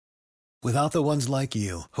Without the ones like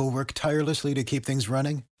you, who work tirelessly to keep things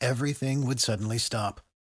running, everything would suddenly stop.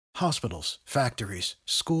 Hospitals, factories,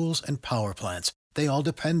 schools, and power plants, they all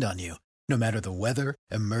depend on you. No matter the weather,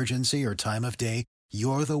 emergency, or time of day,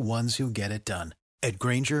 you're the ones who get it done. At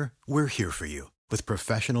Grainger, we're here for you with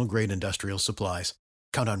professional-grade industrial supplies.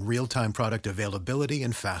 Count on real-time product availability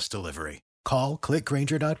and fast delivery. Call,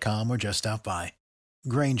 clickgrainger.com, or just stop by.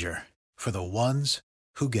 Grainger, for the ones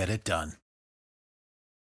who get it done.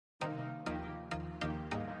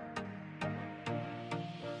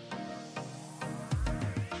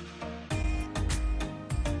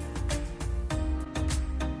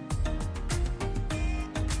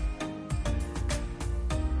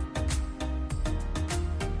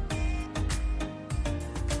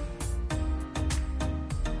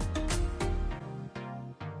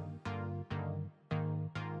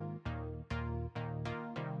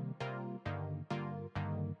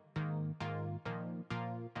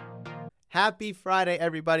 Happy Friday,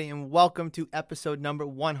 everybody, and welcome to episode number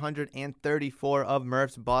 134 of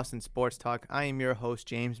Murph's Boston Sports Talk. I am your host,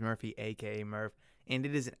 James Murphy, a.k.a. Murph, and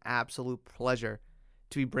it is an absolute pleasure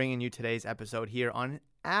to be bringing you today's episode here on an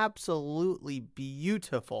absolutely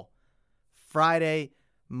beautiful Friday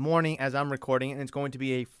morning as I'm recording, and it's going to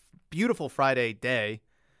be a beautiful Friday day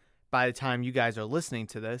by the time you guys are listening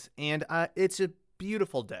to this, and it's a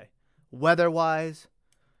beautiful day. Weather-wise,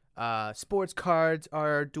 sports cards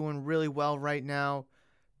are doing really well right now.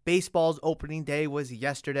 Baseball's opening day was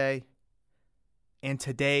yesterday. And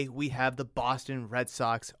today we have the Boston Red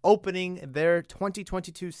Sox opening their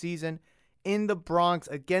 2022 season in the Bronx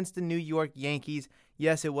against the New York Yankees.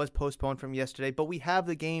 Yes, it was postponed from yesterday, but we have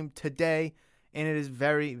the game today, and it is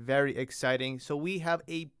very, very exciting. So we have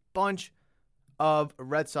a bunch of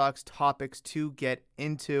Red Sox topics to get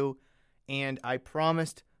into, and I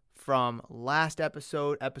promised from last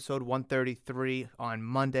episode 133 on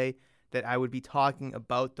Monday, that I would be talking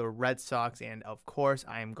about the Red Sox, and of course,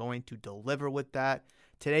 I am going to deliver with that.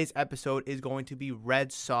 Today's episode is going to be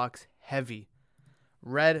Red Sox heavy.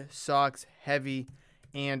 Red Sox heavy,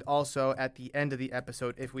 and also at the end of the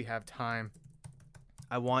episode, if we have time,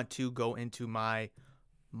 I want to go into my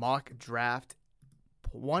mock draft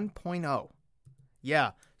 1.0.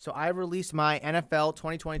 Yeah, so I released my NFL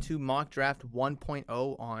 2022 mock draft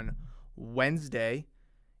 1.0 on Wednesday,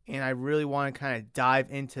 and I really want to kind of dive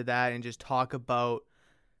into that and just talk about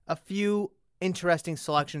a few interesting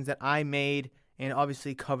selections that I made, and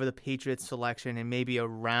obviously cover the Patriots selection and maybe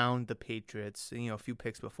around the Patriots, a few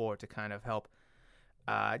picks before to kind of help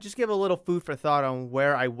just give a little food for thought on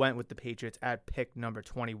where I went with the Patriots at pick number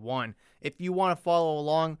 21. If you want to follow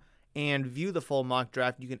along and view the full mock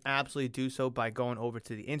draft, you can absolutely do so by going over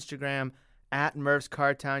to the Instagram at Murph's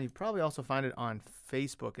Cardtown. You probably also find it on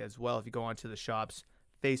Facebook as well if you go onto the shop's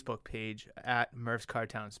Facebook page at Murph's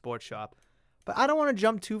Cardtown Sports Shop. But I don't want to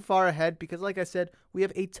jump too far ahead because, like I said, we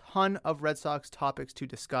have a ton of Red Sox topics to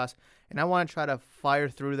discuss, and I want to try to fire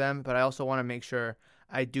through them, but I also want to make sure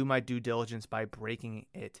I do my due diligence by breaking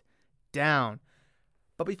it down.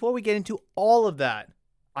 But before we get into all of that,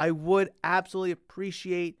 I would absolutely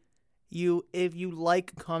appreciate you if you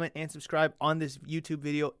like, comment, and subscribe on this YouTube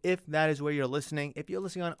video if that is where you're listening. If you're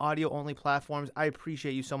listening on audio-only platforms, I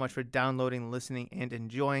appreciate you so much for downloading, listening, and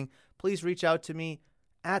enjoying. Please reach out to me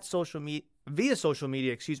at via social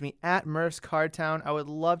media, at Murph's Cardtown. I would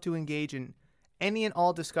love to engage in any and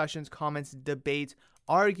all discussions, comments, debates,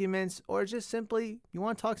 arguments, or just simply you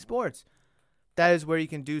want to talk sports. That is where you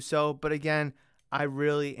can do so. But again, I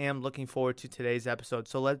really am looking forward to today's episode.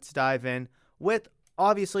 So let's dive in with,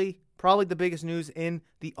 obviously, probably the biggest news in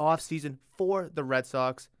the offseason for the Red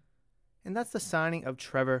Sox, and that's the signing of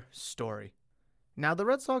Trevor Story. Now, the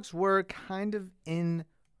Red Sox were kind of in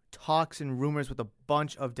talks and rumors with a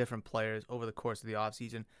bunch of different players over the course of the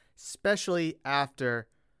offseason, especially after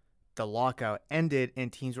the lockout ended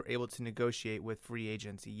and teams were able to negotiate with free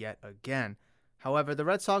agents yet again. However, the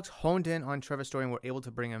Red Sox honed in on Trevor Story and were able to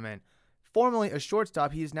bring him in. Formerly a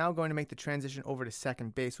shortstop, he is now going to make the transition over to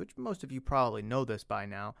second base, which most of you probably know this by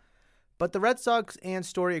now. But the Red Sox and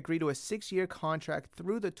Story agreed to a 6-year contract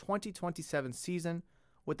through the 2027 season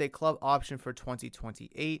with a club option for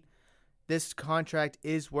 2028. This contract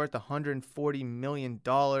is worth $140 million.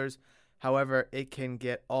 However, it can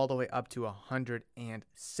get all the way up to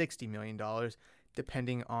 $160 million,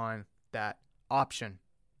 depending on that option.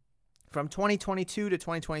 From 2022 to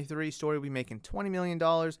 2023, Story will be making $20 million.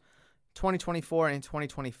 2024 and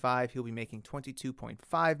 2025, he'll be making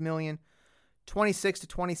 $22.5 million. 26 to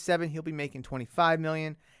 27, he'll be making $25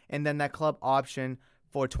 million, and then that club option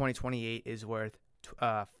for 2028 is worth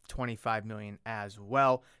 $25 million as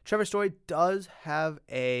well. Trevor Story does have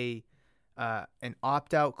a an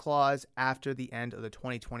opt-out clause after the end of the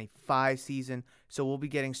 2025 season. So we'll be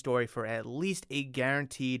getting Story for at least a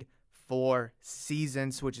guaranteed 4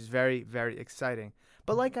 seasons, which is very, very exciting.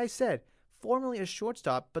 But like I said, formerly a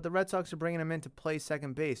shortstop, but the Red Sox are bringing him in to play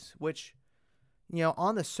second base, which,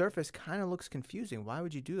 on the surface kind of looks confusing. Why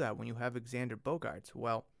would you do that when you have Xander Bogaerts?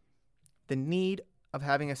 Well, the need of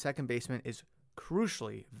having a second baseman is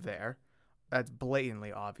crucially there. That's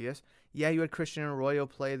blatantly obvious. Yeah, you had Christian Arroyo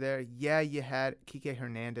play there. Yeah, you had Kike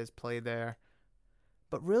Hernandez play there.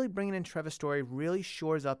 But really bringing in Trevor Story really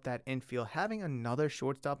shores up that infield. Having another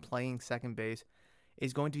shortstop playing second base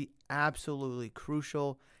is going to be absolutely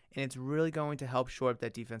crucial, and it's really going to help shore up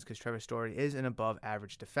that defense because Trevor Story is an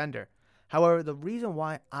above-average defender. However, the reason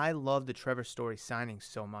why I love the Trevor Story signing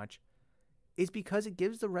so much is because it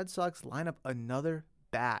gives the Red Sox lineup another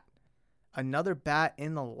bat in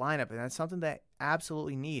the lineup, and that's something they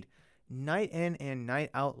absolutely need. Night in and night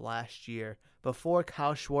out last year, before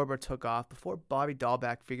Kyle Schwarber took off, before Bobby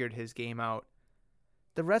Dahlbeck figured his game out,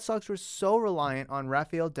 the Red Sox were so reliant on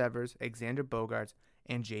Rafael Devers, Xander Bogaerts,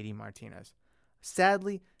 and JD Martinez.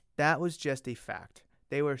 Sadly, that was just a fact.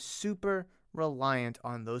 They were super reliant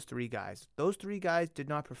on those 3 guys. Those 3 guys did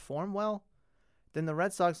not perform well, then the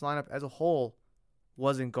Red Sox lineup as a whole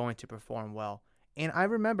wasn't going to perform well. And I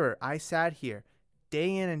remember I sat here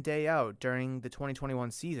day in and day out during the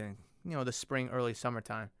 2021 season, the spring, early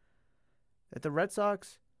summertime, that the Red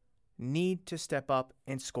Sox need to step up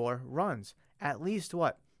and score runs. At least,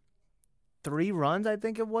 3 runs, I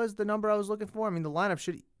think it was the number I was looking for. I mean, the lineup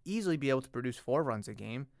should easily be able to produce 4 runs a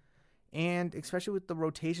game. And especially with the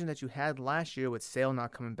rotation that you had last year with Sale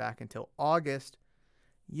not coming back until August,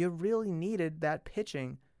 you really needed that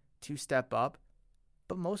pitching to step up.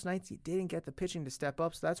 But most nights you didn't get the pitching to step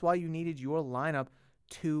up, so that's why you needed your lineup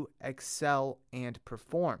to excel and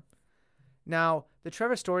perform. Now, the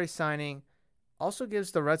Trevor Story signing also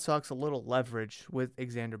gives the Red Sox a little leverage with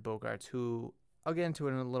Xander Bogaerts, who, I'll get into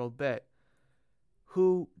it in a little bit,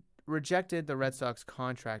 who rejected the Red Sox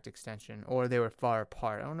contract extension, or they were far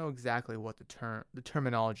apart. I don't know exactly what the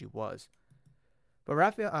terminology was. But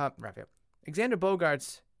Xander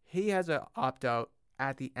Bogaerts, he has an opt-out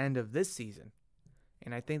at the end of this season.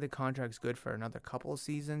 And I think the contract's good for another couple of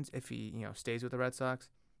seasons if he, stays with the Red Sox.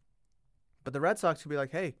 But the Red Sox could be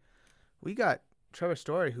like, hey, we got Trevor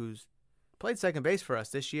Story, who's played second base for us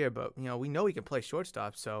this year, but, we know he can play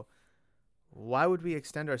shortstop, so why would we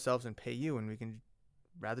extend ourselves and pay you when we can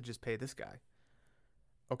rather just pay this guy?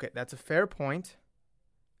 Okay, that's a fair point.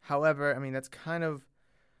 However, that's kind of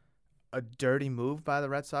a dirty move by the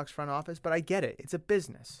Red Sox front office, but I get it. It's a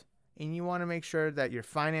business, and you want to make sure that your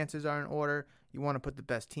finances are in order. You want to put the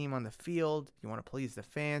best team on the field. You want to please the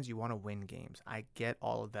fans. You want to win games. I get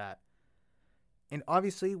all of that. And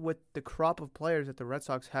obviously, with the crop of players that the Red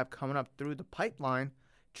Sox have coming up through the pipeline,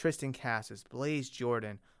 Triston Casas, Blaze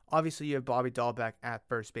Jordan, obviously you have Bobby Dahlbeck at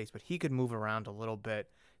first base, but he could move around a little bit.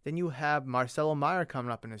 Then you have Marcelo Meyer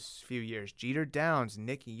coming up in a few years, Jeter Downs,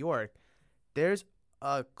 Nick York. There's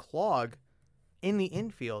a clog in the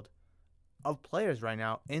infield of players right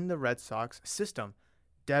now in the Red Sox system.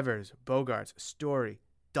 Devers, Bogaerts, Story,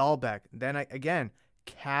 Dahlbeck, then again,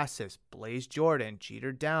 Casas, Blaze Jordan,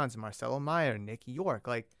 Jeter Downs, Marcelo Meyer, Nick York.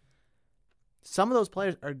 Some of those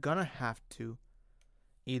players are going to have to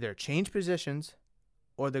either change positions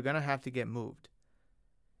or they're going to have to get moved.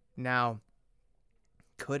 Now,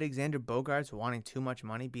 could Xander Bogaerts, wanting too much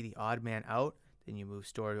money, be the odd man out? Then you move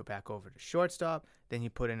Story back over to shortstop. Then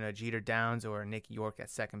you put in a Jeter Downs or a Nick York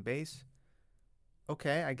at second base.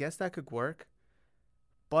 Okay, I guess that could work.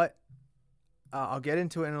 But I'll get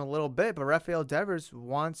into it in a little bit. But Rafael Devers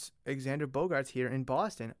wants Xander Bogaerts here in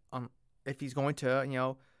Boston if he's going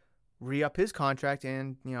to, re-up his contract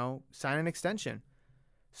and, sign an extension.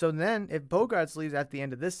 So then if Bogaerts leaves at the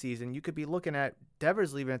end of this season, you could be looking at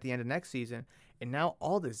Devers leaving at the end of next season. And now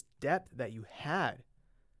all this depth that you had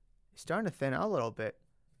is starting to thin out a little bit.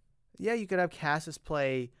 Yeah, you could have Casas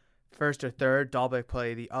play first or third, Dahlbeck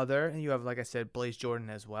play the other, and you have, like I said, Blaze Jordan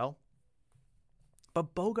as well.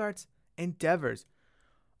 But Bogaerts and Devers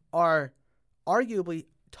are arguably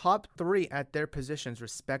top 3 at their positions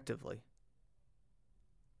respectively.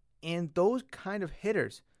 And those kind of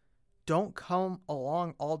hitters don't come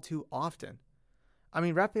along all too often.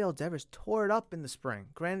 Rafael Devers tore it up in the spring.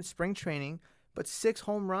 Granted, spring training, but 6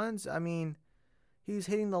 home runs. He was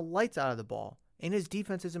hitting the lights out of the ball, and his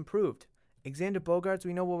defense has improved. Xander Bogaerts,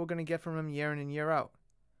 we know what we're going to get from him year in and year out.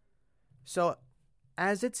 So,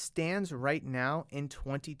 as it stands right now in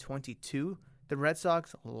 2022, the Red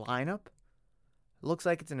Sox lineup looks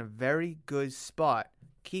like it's in a very good spot.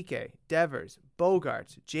 Kike, Devers,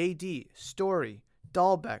 Bogaerts, JD, Story,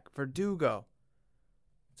 Dahlbeck, Verdugo.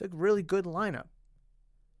 It's a really good lineup.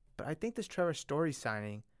 But I think this Trevor Story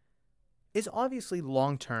signing is obviously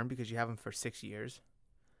long-term because you have him for 6 years.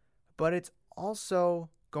 But it's also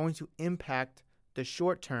going to impact the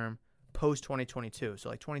short-term post-2022. So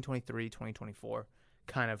like 2023, 2024,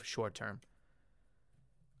 kind of short-term.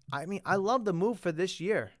 I mean, I love the move for this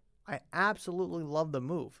year. I absolutely love the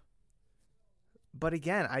move. But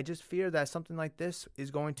again, I just fear that something like this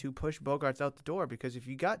is going to push Bogaerts out the door, because if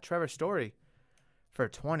you got Trevor Story for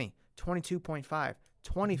 $20, $22.5,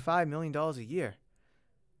 $25 million a year,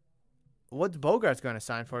 what's Bogaerts going to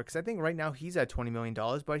sign for? Because I think right now he's at $20 million,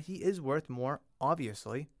 but he is worth more,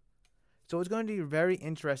 obviously. So it's going to be very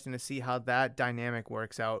interesting to see how that dynamic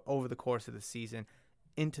works out over the course of the season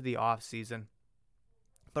into the off season.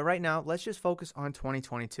 But right now, let's just focus on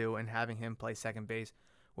 2022 and having him play second base,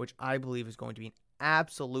 which I believe is going to be an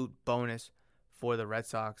absolute bonus for the Red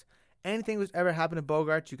Sox. Anything that's ever happened to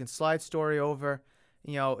Bogaerts, you can slide Story over.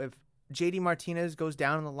 You know, if JD Martinez goes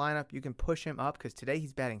down in the lineup, you can push him up, because today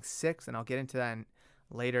he's batting 6th, and I'll get into that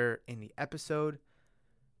later in the episode.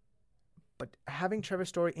 But having Trevor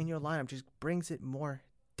Story in your lineup just brings it more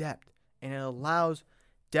depth, and it allows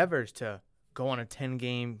Devers to go on a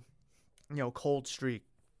 10-game, cold streak.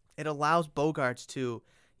 It allows Bogaerts to,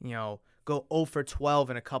 go 0 for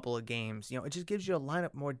 12 in a couple of games. It just gives you a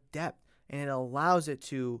lineup more depth, and it allows it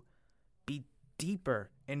to be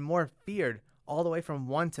deeper and more feared all the way from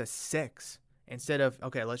 1 to 6, instead of,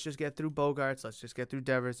 okay, let's just get through Bogaerts, let's just get through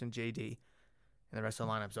Devers and JD, and the rest of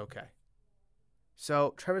the lineup's okay.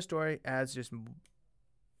 So Trevor Story adds just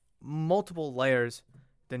multiple layers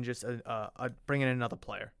than just bringing in another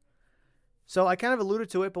player. So I kind of alluded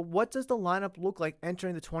to it, but what does the lineup look like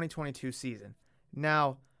entering the 2022 season?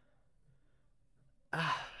 Now,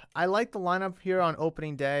 I like the lineup here on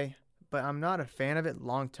opening day, but I'm not a fan of it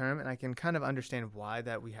long term, and I can kind of understand why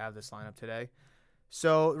that we have this lineup today.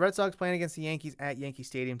 So the Red Sox playing against the Yankees at Yankee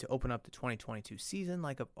Stadium to open up the 2022 season,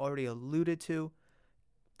 like I've already alluded to.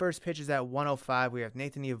 First pitch is at 1:05. We have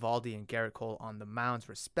Nathan Eovaldi and Garrett Cole on the mounds,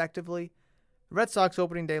 respectively. The Red Sox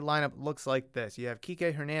opening day lineup looks like this. You have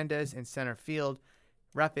Kike Hernandez in center field,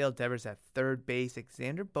 Rafael Devers at third base,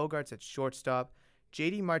 Xander Bogaerts at shortstop,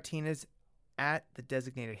 JD Martinez at the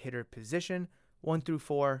designated hitter position, 1 through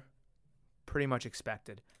 4, pretty much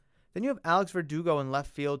expected. Then you have Alex Verdugo in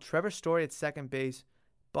left field, Trevor Story at second base,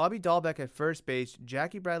 Bobby Dahlbeck at first base,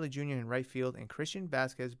 Jackie Bradley Jr. in right field, and Christian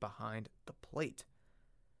Vasquez behind the plate.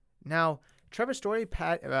 Now, Trevor Story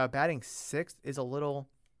batting 6th is a little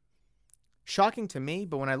shocking to me,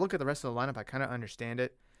 but when I look at the rest of the lineup, I kind of understand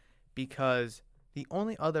it, because the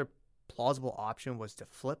only other plausible option was to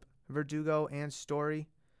flip Verdugo and Story,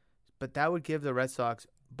 but that would give the Red Sox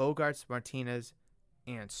Bogaerts, Martinez,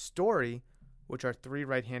 and Story, which are 3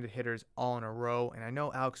 right-handed hitters all in a row. And I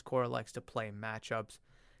know Alex Cora likes to play matchups,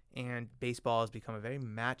 and baseball has become a very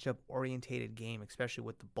matchup-orientated game, especially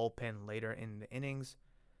with the bullpen later in the innings.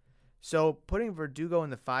 So putting Verdugo in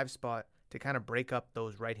the 5 spot to kind of break up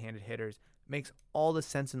those right-handed hitters makes all the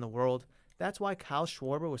sense in the world. That's why Kyle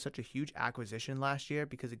Schwarber was such a huge acquisition last year,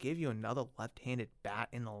 because it gave you another left-handed bat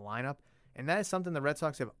in the lineup. And that is something the Red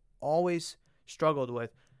Sox have always struggled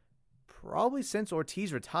with, probably since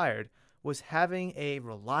Ortiz retired, was having a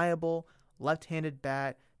reliable left-handed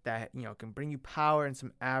bat that, can bring you power and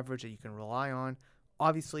some average that you can rely on.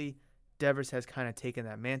 Obviously, Devers has kind of taken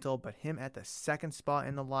that mantle, but him at the 2nd spot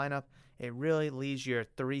in the lineup, it really leaves your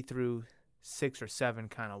 3 through 6 or 7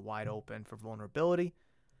 kind of wide open for vulnerability.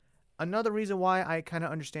 Another reason why I kind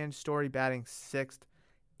of understand Story batting 6th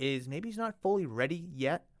is maybe he's not fully ready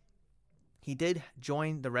yet. He did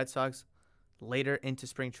join the Red Sox later into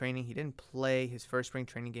spring training. He didn't play his first spring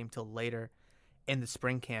training game till later in the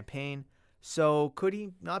spring campaign. So could he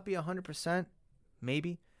not be 100%?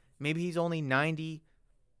 Maybe. Maybe he's only 90,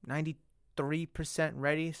 93%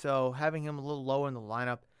 ready. So having him a little lower in the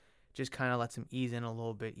lineup just kind of lets him ease in a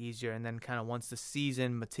little bit easier. And then kind of once the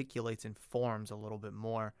season matriculates and forms a little bit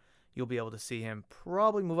more, you'll be able to see him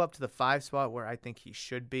probably move up to the 5 spot where I think he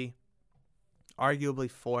should be.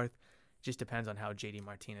 Arguably 4th. Just depends on how JD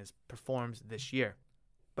Martinez performs this year.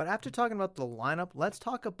 But after talking about the lineup, let's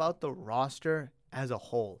talk about the roster as a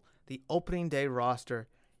whole. The opening day roster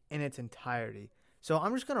in its entirety. So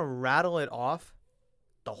I'm just going to rattle it off,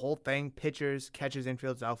 the whole thing, pitchers, catchers,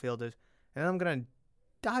 infielders, outfielders, and then I'm going to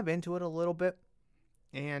dive into it a little bit.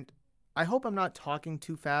 And I hope I'm not talking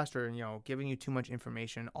too fast or, giving you too much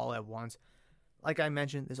information all at once. Like I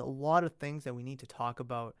mentioned, there's a lot of things that we need to talk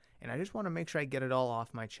about, and I just want to make sure I get it all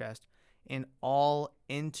off my chest and all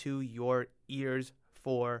into your ears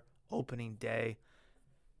for opening day.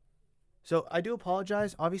 So I do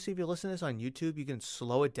apologize. Obviously, if you listen to this on YouTube, you can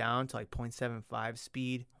slow it down to like 0.75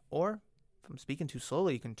 speed, or if I'm speaking too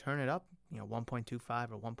slowly, you can turn it up,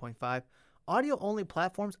 1.25 or 1.5. Audio only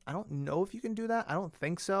platforms, I don't know if you can do that. I don't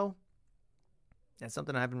think so. That's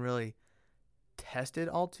something I haven't really tested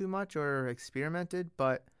all too much or experimented,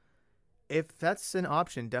 but if that's an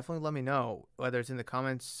option, definitely let me know, whether it's in the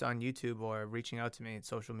comments on YouTube or reaching out to me at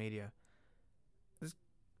social media.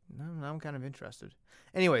 Now I'm kind of interested.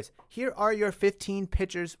 Anyways, here are your 15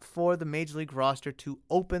 pitchers for the Major League roster to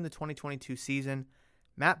open the 2022 season.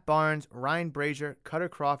 Matt Barnes, Ryan Brasier, Cutter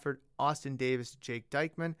Crawford, Austin Davis, Jake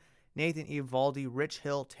Dykman, Nathan Eovaldi, Rich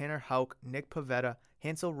Hill, Tanner Houck, Nick Pivetta,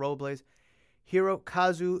 Hansel Robles,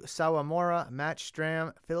 Hirokazu Sawamura, Matt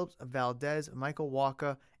Strahm, Phillips Valdez, Michael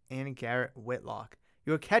Wacha, and Garrett Whitlock.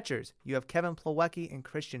 Your catchers, you have Kevin Plawecki and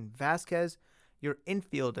Christian Vasquez. Your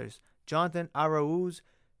infielders, Jonathan Arauz,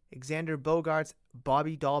 Xander Bogaerts,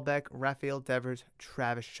 Bobby Dahlbeck, Rafael Devers,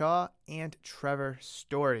 Travis Shaw, and Trevor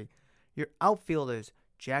Story. Your outfielders,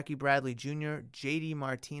 Jackie Bradley Jr., JD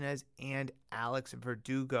Martinez, and Alex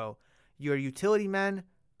Verdugo. Your utility men,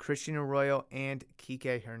 Christian Arroyo and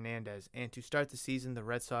Kike Hernandez. And to start the season, the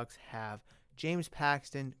Red Sox have James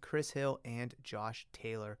Paxton, Chris Hill, and Josh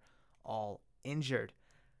Taylor all injured.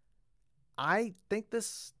 I think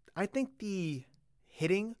the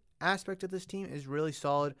hitting aspect of this team is really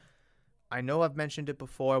solid. I know I've mentioned it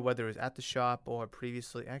before, whether it was at the shop or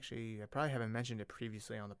previously. Actually, I probably haven't mentioned it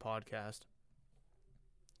previously on the podcast.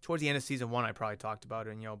 Towards the end of season 1, I probably talked about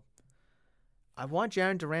it. And, I want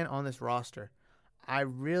Jarren Duran on this roster. I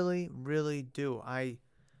really, really do. I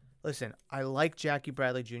like Jackie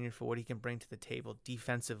Bradley Jr. for what he can bring to the table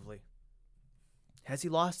defensively. Has he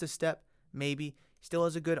lost a step? Maybe. He still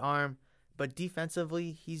has a good arm. But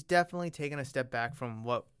defensively, he's definitely taken a step back from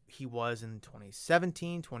what he was in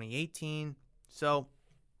 2017, 2018. So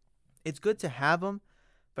it's good to have him,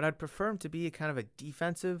 but I'd prefer him to be a kind of a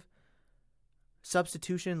defensive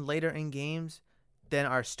substitution later in games than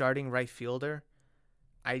our starting right fielder.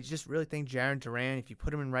 I just really think Jarren Duran, if you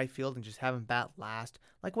put him in right field and just have him bat last,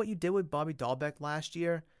 like what you did with Bobby Dahlbeck last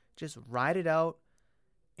year, just ride it out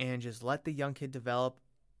and just let the young kid develop.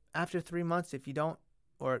 After 3 months, if you don't,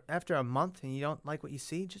 or after a month and you don't like what you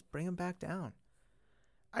see, just bring him back down.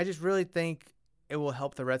 I just really think it will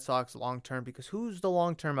help the Red Sox long-term, because who's the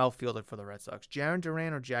long-term outfielder for the Red Sox? Jarren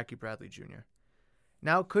Duran or Jackie Bradley Jr.?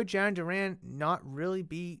 Now, could Jarren Duran not really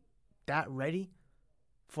be that ready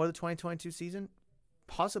for the 2022 season?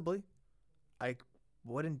 Possibly. I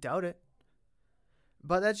wouldn't doubt it.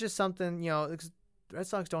 But that's just something, the Red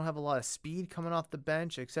Sox don't have a lot of speed coming off the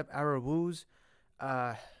bench except Arauz.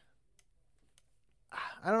 I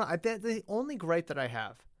don't know. That's the only gripe that I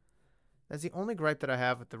have. That's the only gripe that I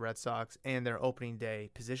have with the Red Sox and their opening day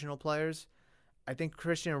positional players. I think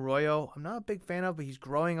Christian Arroyo, I'm not a big fan of, but he's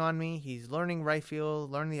growing on me. He's learning right field,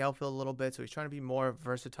 learning the outfield a little bit, so he's trying to be more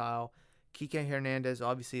versatile. Kike Hernandez,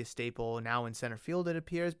 obviously a staple, now in center field it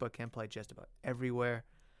appears, but can play just about everywhere.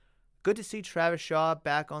 Good to see Travis Shaw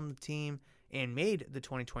back on the team and made the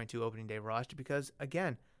 2022 opening day roster because,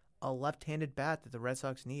 again, a left-handed bat that the Red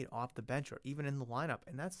Sox need off the bench or even in the lineup,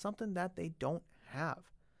 and that's something that they don't have.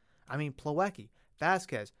 I mean, Plawecki,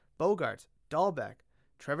 Vasquez, Bogaerts, Dahlbeck,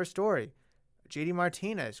 Trevor Story, JD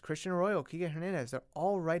Martinez, Christian Arroyo, Kike Hernandez, they're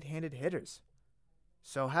all right-handed hitters.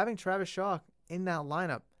 So having Travis Shaw in that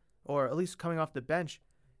lineup, or at least coming off the bench,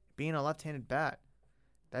 being a left-handed bat,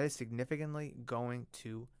 that is significantly going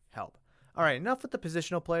to help. All right, enough with the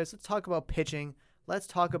positional players. Let's talk about pitching. Let's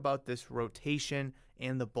talk about this rotation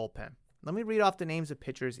and the bullpen. Let me read off the names of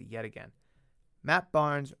pitchers yet again. Matt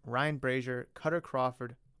Barnes, Ryan Brasier, Cutter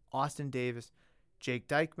Crawford, Austin Davis, Jake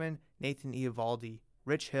Dykman, Nathan Eovaldi,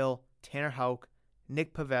 Rich Hill, Tanner Houck,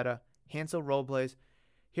 Nick Pivetta, Hansel Robles,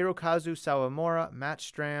 Hirokazu Sawamura, Matt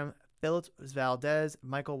Strahm, Phillips Valdez,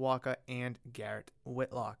 Michael Wacha, and Garrett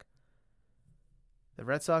Whitlock. The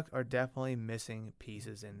Red Sox are definitely missing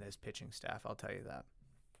pieces in this pitching staff, I'll tell you that.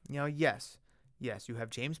 Yes, you have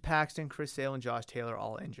James Paxton, Chris Sale, and Josh Taylor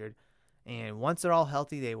all injured. And once they're all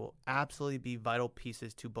healthy, they will absolutely be vital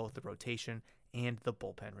pieces to both the rotation and the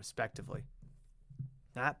bullpen, respectively.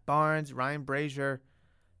 Matt Barnes, Ryan Brasier,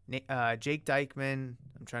 Jake Dykman,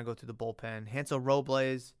 I'm trying to go through the bullpen, Hansel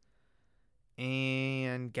Robles,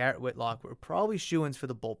 and Garrett Whitlock were probably shoo-ins for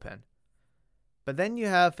the bullpen. But then you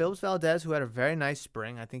have Phillips Valdez, who had a very nice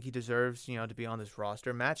spring. I think he deserves, to be on this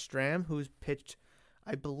roster. Matt Strahm, who's pitched,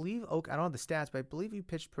 I believe, I don't have the stats, but I believe he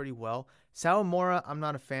pitched pretty well. Sawamura, I'm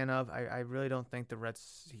not a fan of. I really don't think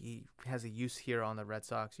he has a use here on the Red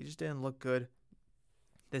Sox. He just didn't look good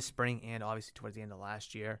this spring and obviously towards the end of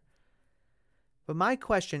last year. But my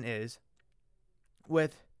question is,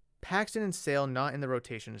 with Paxton and Sale not in the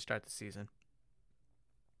rotation to start the season.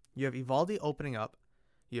 You have Eovaldi opening up.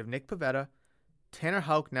 You have Nick Pivetta. Tanner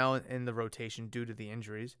Houck now in the rotation due to the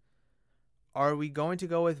injuries. Are we going to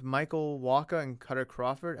go with Michael Wacha and Cutter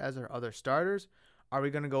Crawford as our other starters? Are we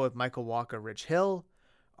going to go with Michael Wacha, Rich Hill?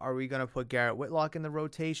 Are we going to put Garrett Whitlock in the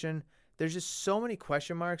rotation? There's just so many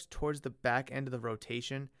question marks towards the back end of the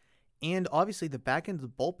rotation. And obviously the back end of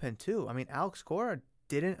the bullpen too. I mean, Alex Cora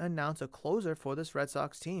didn't announce a closer for this Red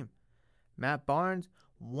Sox team. Matt Barnes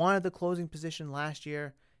wanted the closing position last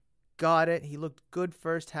year. Got it. He looked good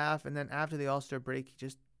first half. And then after the All-Star break, he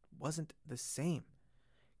just wasn't the same.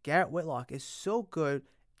 Garrett Whitlock is so good,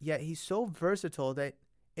 yet he's so versatile that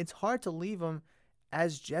it's hard to leave him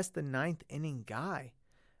as just the ninth inning guy.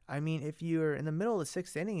 I mean, if you're in the middle of the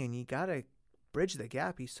sixth inning and you got to bridge the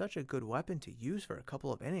gap, he's such a good weapon to use for a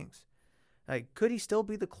couple of innings. Like, could he still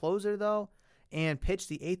be the closer, though, and pitch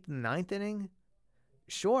the eighth and ninth inning?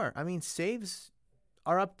 Sure. I mean, saves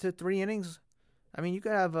are up to 3 innings. I mean, you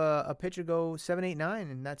could have a pitcher go 7, 8, 9,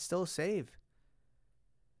 and that's still a save.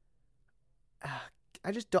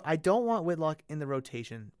 I don't want Whitlock in the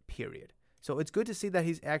rotation, period. So it's good to see that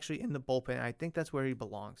he's actually in the bullpen. I think that's where he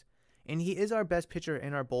belongs. And he is our best pitcher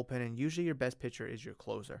in our bullpen, and usually your best pitcher is your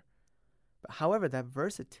closer. But however, that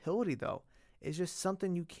versatility, though, is just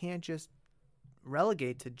something you can't just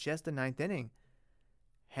relegate to just the ninth inning.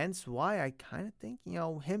 Hence why I kind of think,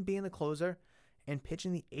 him being the closer and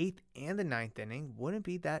pitching the eighth and the ninth inning wouldn't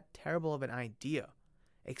be that terrible of an idea.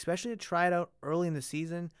 Especially to try it out early in the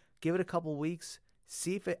season, give it a couple weeks,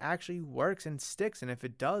 see if it actually works and sticks. And if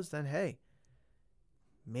it does, then hey,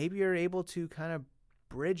 maybe you're able to kind of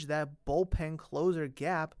bridge that bullpen closer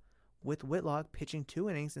gap with Whitlock pitching 2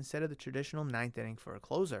 innings instead of the traditional ninth inning for a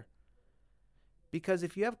closer. Because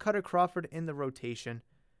if you have Cutter Crawford in the rotation,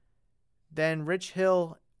 then Rich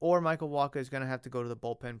Hill or Michael Wacha is going to have to go to the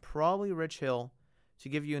bullpen. Probably Rich Hill to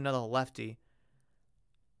give you another lefty.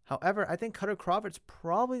 However, I think Cutter Crawford's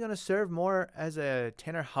probably going to serve more as a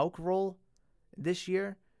Tanner Houck role this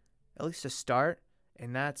year, at least to start.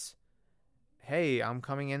 And that's, hey, I'm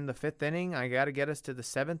coming in the 5th inning. I got to get us to the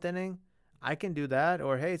 7th inning. I can do that.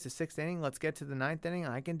 Or, hey, it's the 6th inning. Let's get to the 9th inning.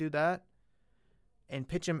 I can do that. And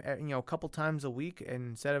pitch him, a couple times a week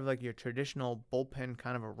instead of like your traditional bullpen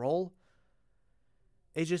kind of a role.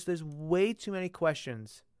 It's just there's way too many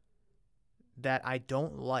questions that I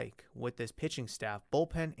don't like with this pitching staff,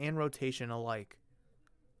 bullpen and rotation alike,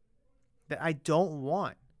 that I don't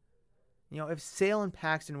want. If Sale and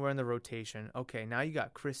Paxton were in the rotation, okay, now you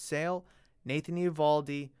got Chris Sale, Nathan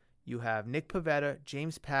Eovaldi, you have Nick Pivetta,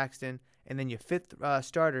 James Paxton, and then your 5th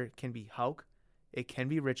starter can be Houck. It can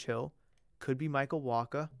be Rich Hill. Could be Michael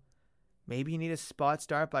Wacha. Maybe you need a spot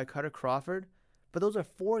start by Cutter Crawford. But those are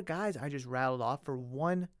 4 guys I just rattled off for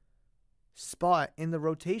 1 spot in the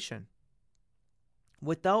rotation.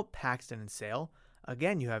 Without Paxton and Sale,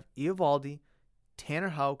 again, you have Eovaldi, Tanner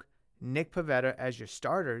Houck, Nick Pivetta as your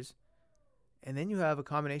starters. And then you have a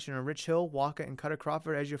combination of Rich Hill, Wacha, and Cutter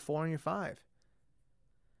Crawford as your 4 and your 5.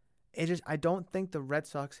 I don't think the Red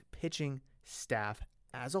Sox pitching staff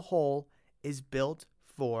as a whole is built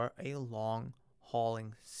for a long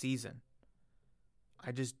hauling season.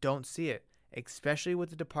 I just don't see it, especially with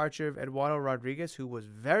the departure of Eduardo Rodriguez, who was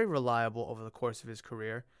very reliable over the course of his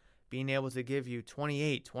career, being able to give you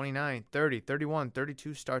 28, 29, 30, 31,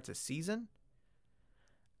 32 starts a season.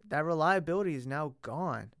 That reliability is now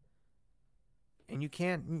gone. And you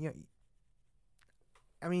can't,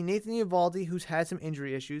 Nathan Eovaldi, who's had some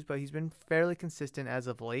injury issues, but he's been fairly consistent as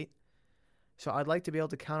of late. So I'd like to be able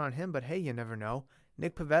to count on him, but hey, you never know.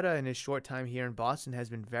 Nick Pivetta in his short time here in Boston has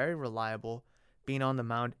been very reliable, being on the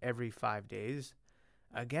mound every 5 days.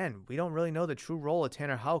 Again, we don't really know the true role of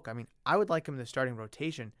Tanner Houck. I would like him in the starting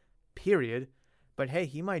rotation, period. But hey,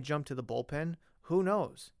 he might jump to the bullpen. Who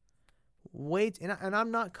knows? Wait, and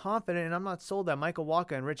I'm not confident and I'm not sold that Michael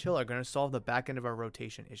Wacha and Rich Hill are going to solve the back end of our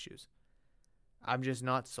rotation issues. I'm just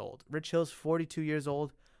not sold. Rich Hill's 42 years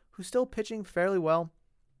old, who's still pitching fairly well,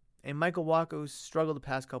 and Michael Wacha, who's struggled the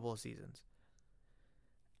past couple of seasons.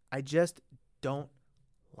 I just don't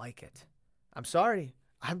like it. I'm sorry.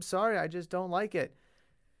 I just don't like it.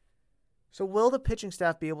 So will the pitching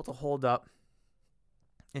staff be able to hold up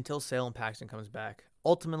until Sale and Paxton comes back?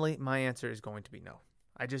 Ultimately, my answer is going to be no.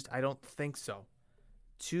 I don't think so.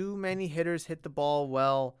 Too many hitters hit the ball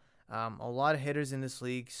well. A lot of hitters in this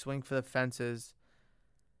league swing for the fences.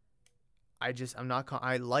 I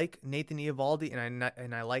like Nathan Eovaldi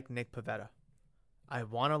and I like Nick Pivetta. I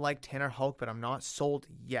want to like Tanner Houck, but I'm not sold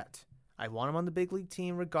yet. I want him on the big league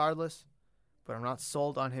team regardless, but I'm not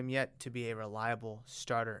sold on him yet to be a reliable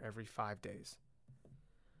starter every 5 days.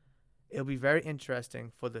 It'll be very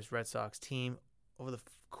interesting for this Red Sox team over the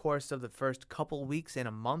course of the first couple weeks and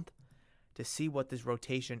a month to see what this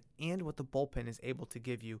rotation and what the bullpen is able to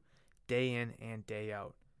give you day in and day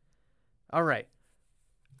out. All right.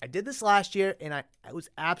 I did this last year, and I was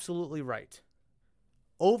absolutely right.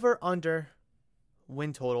 Over-under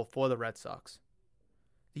win total for the Red Sox.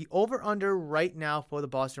 The over-under right now for the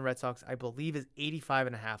Boston Red Sox, I believe, is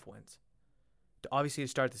 85.5 wins. Obviously, to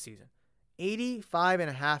start the season.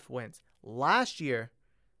 85.5 wins. Last year,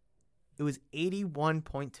 it was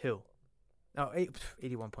 81.2. No,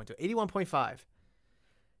 81.2.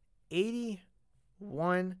 81.5.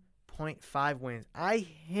 81.5 wins. I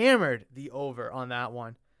hammered the over on that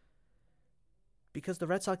one because the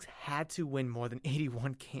Red Sox had to win more than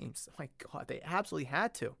 81 games. Oh my God, they absolutely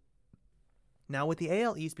had to. Now, with the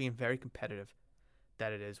AL East being very competitive,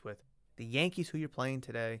 that it is with the Yankees, who you're playing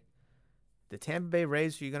today, the Tampa Bay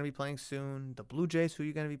Rays, who you're going to be playing soon, the Blue Jays, who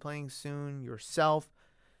you're going to be playing soon, yourself,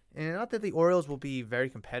 and not that the Orioles will be very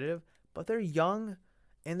competitive, but they're young,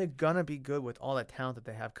 and they're going to be good with all that talent that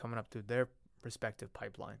they have coming up through their respective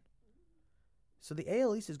pipeline. So the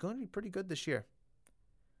AL East is going to be pretty good this year.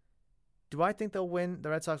 Do I think they'll win? The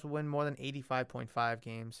Red Sox will win more than 85.5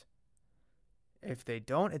 games? If they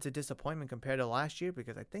don't, it's a disappointment compared to last year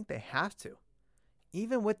because I think they have to.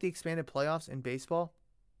 Even with the expanded playoffs in baseball,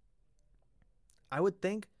 I would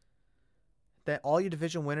think that all your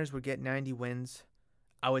division winners would get 90 wins.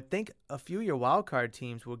 I would think a few of your wild card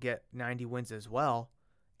teams will get 90 wins as well.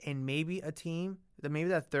 And maybe a team, maybe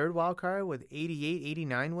that third wild card with 88,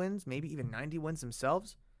 89 wins, maybe even 90 wins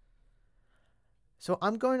themselves. So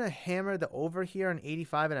I'm going to hammer the over here on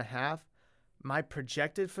 85.5. My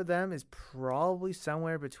projected for them is probably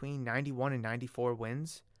somewhere between 91 and 94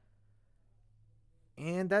 wins.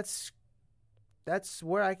 And that's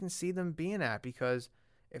where I can see them being at, because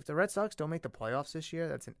if the Red Sox don't make the playoffs this year,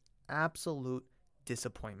 that's an absolute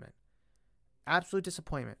disappointment. Absolute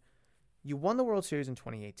disappointment. You won the World Series in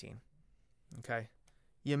 2018. Okay?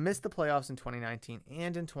 You missed the playoffs in 2019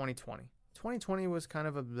 and in 2020. 2020 was kind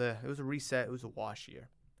of it was a reset. It was a wash year.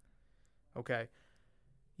 Okay?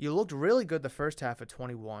 You looked really good the first half of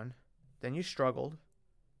 21. Then you struggled.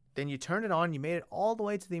 Then you turned it on. You made it all the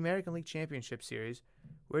way to the American League Championship Series,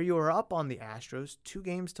 where you were up on the Astros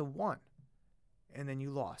 2-1. And then you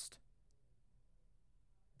lost.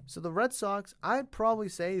 So the Red Sox, I'd probably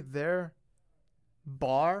say their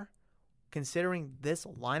bar, considering this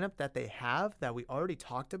lineup that they have that we already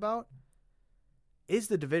talked about, is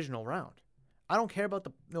the divisional round. I don't care about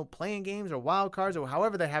the playing games or wild cards or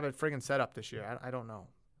however they have it friggin' set up this year. I don't know.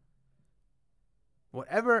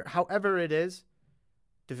 However it is,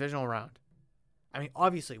 divisional round. I mean,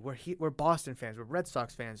 obviously, we're Boston fans. We're Red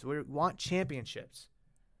Sox fans. We want championships.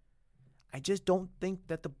 I just don't think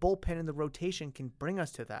that the bullpen and the rotation can bring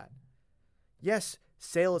us to that. Yes,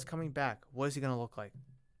 Sale is coming back. What is he going to look like?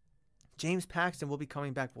 James Paxton will be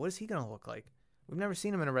coming back. What is he going to look like? We've never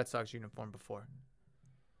seen him in a Red Sox uniform before.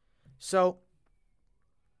 So,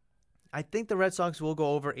 I think the Red Sox will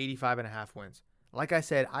go over 85.5 wins. Like I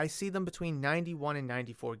said, I see them between 91 and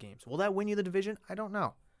 94 games. Will that win you the division? I don't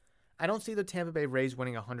know. I don't see the Tampa Bay Rays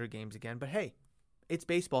winning 100 games again, but hey, it's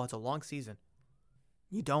baseball. It's a long season.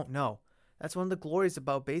 You don't know. That's one of the glories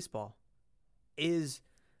about baseball, is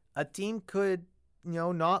a team could,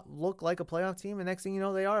 not look like a playoff team, and next thing you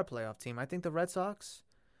know, they are a playoff team. I think the Red Sox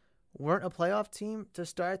weren't a playoff team to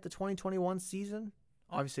start the 2021 season,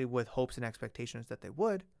 obviously with hopes and expectations that they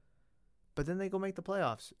would, but then they go make the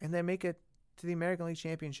playoffs, and they make it to the American League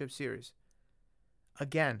Championship Series.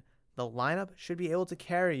 Again, the lineup should be able to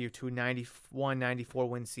carry you to a 91, 94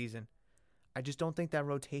 win season. I just don't think that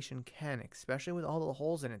rotation can, especially with all the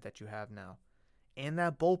holes in it that you have now. And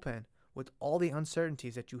that bullpen with all the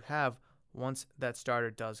uncertainties that you have once that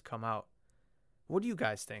starter does come out. What do you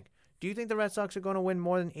guys think? Do you think the Red Sox are going to win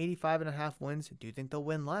more than 85.5 wins? Do you think they'll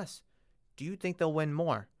win less? Do you think they'll win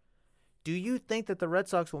more? Do you think that the Red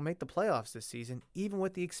Sox will make the playoffs this season, even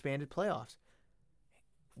with the expanded playoffs?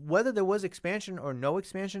 Whether there was expansion or no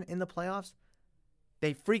expansion in the playoffs,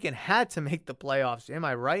 they freaking had to make the playoffs. Am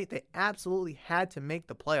I right? They absolutely had to make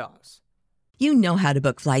the playoffs. You know how to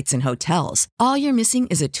book flights and hotels. All you're missing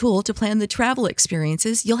is a tool to plan the travel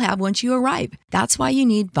experiences you'll have once you arrive. That's why you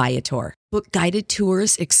need Viator. Book guided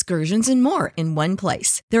tours, excursions, and more in one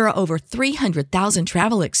place. There are over 300,000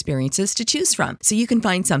 travel experiences to choose from, so you can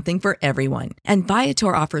find something for everyone. And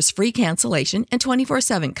Viator offers free cancellation and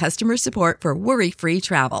 24/7 customer support for worry-free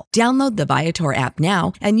travel. Download the Viator app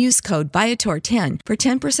now and use code Viator10 for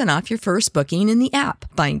 10% off your first booking in the app.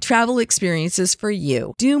 Find travel experiences for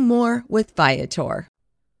you. Do more with Viator.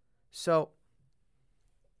 So,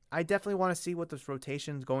 I definitely want to see what this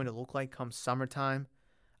rotation is going to look like come summertime.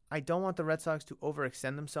 I don't want the Red Sox to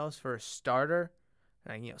overextend themselves for a starter,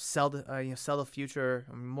 and sell the future,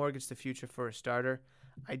 mortgage the future for a starter.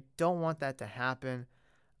 I don't want that to happen.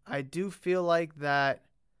 I do feel like that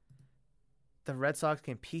the Red Sox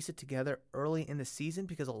can piece it together early in the season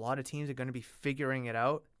because a lot of teams are going to be figuring it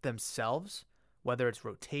out themselves, whether it's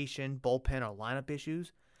rotation, bullpen, or lineup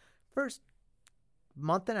issues. First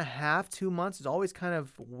month and a half, 2 months is always kind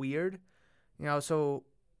of weird. So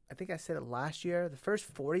I think I said it last year, the first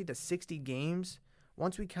 40 to 60 games,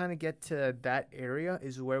 once we kind of get to that area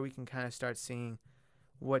is where we can kind of start seeing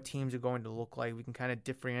what teams are going to look like. We can kind of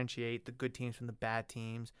differentiate the good teams from the bad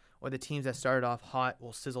teams, or the teams that started off hot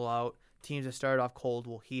will sizzle out. Teams that started off cold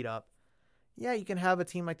will heat up. Yeah, you can have a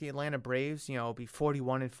team like the Atlanta Braves, be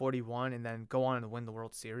 41-41 and then go on and win the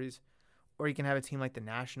World Series. Or you can have a team like the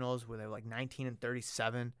Nationals where they're like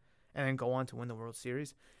 19-37 and then go on to win the World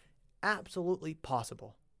Series. Absolutely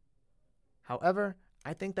possible. However,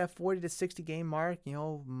 I think that 40 to 60 game mark,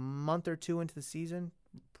 month or two into the season,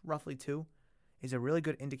 roughly 2, is a really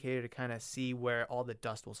good indicator to kind of see where all the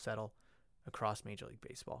dust will settle across Major League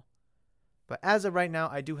Baseball. But as of right now,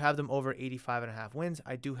 I do have them over 85.5 wins.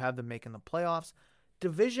 I do have them making the playoffs.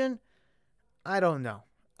 Division, I don't know.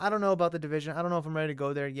 I don't know about the division. I don't know if I'm ready to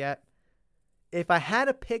go there yet. If I had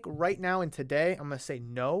to pick right now and today, I'm going to say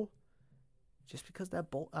no. Just because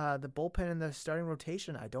that the bullpen and the starting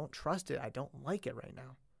rotation, I don't trust it. I don't like it right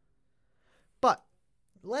now. But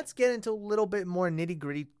let's get into a little bit more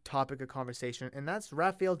nitty-gritty topic of conversation, and that's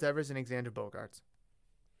Rafael Devers and Xander Bogaerts.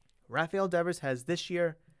 Rafael Devers has this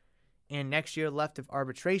year and next year left of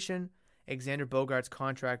arbitration. Xander Bogaerts'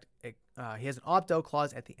 contract, he has an opt-out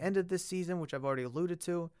clause at the end of this season, which I've already alluded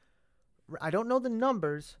to. I don't know the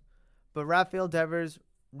numbers, but Rafael Devers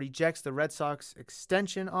rejects the Red Sox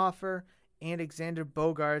extension offer, and Xander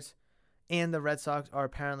Bogaerts and the Red Sox are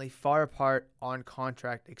apparently far apart on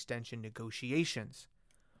contract extension negotiations.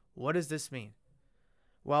 What does this mean?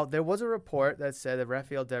 Well, there was a report that said that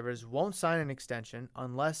Rafael Devers won't sign an extension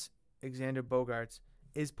unless Xander Bogaerts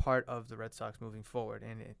is part of the Red Sox moving forward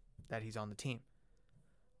and that he's on the team.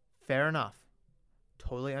 Fair enough.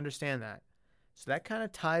 Totally understand that. So that kind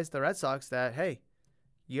of ties the Red Sox that, hey,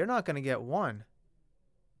 you're not going to get one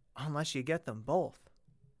unless you get them both.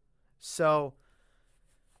 So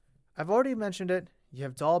I've already mentioned it. You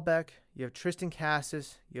have Dahlbeck, you have Tristan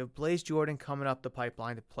Casas, you have Blaze Jordan coming up the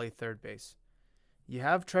pipeline to play third base. You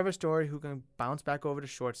have Trevor Story, who can bounce back over to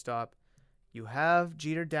shortstop. You have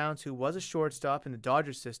Jeter Downs, who was a shortstop in the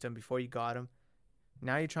Dodgers system before you got him.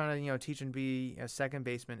 Now you're trying to, teach him to be a second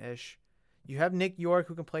baseman-ish. You have Nick York,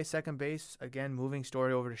 who can play second base. Again, moving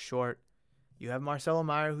Story over to short. You have Marcelo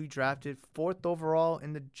Meyer, who you drafted 4th overall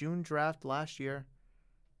in the June draft last year.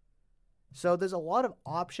 So there's a lot of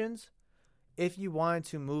options if you wanted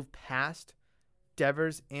to move past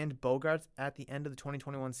Devers and Bogaerts at the end of the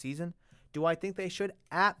 2021 season. Do I think they should?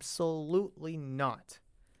 Absolutely not.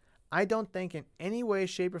 I don't think in any way,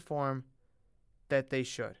 shape, or form that they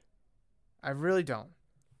should. I really don't.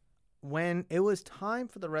 When it was time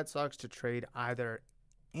for the Red Sox to trade either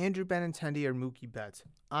Andrew Benintendi or Mookie Betts,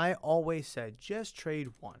 I always said just trade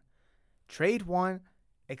one. Trade one,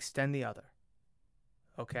 extend the other.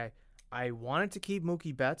 Okay? I wanted to keep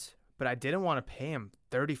Mookie Betts, but I didn't want to pay him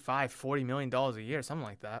 $35-40 million a year, something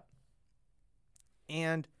like that.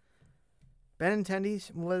 And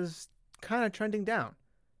Benintendi was kind of trending down.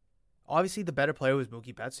 Obviously, the better player was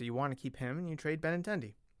Mookie Betts, so you want to keep him, and you trade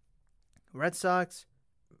Benintendi. Red Sox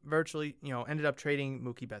virtually, ended up trading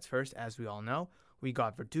Mookie Betts first, as we all know. We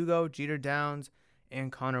got Verdugo, Jeter Downs,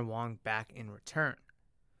 and Connor Wong back in return.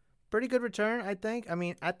 Pretty good return, I think. I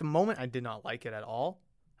mean, at the moment, I did not like it at all.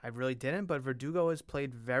 I really didn't, but Verdugo has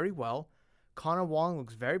played very well. Connor Wong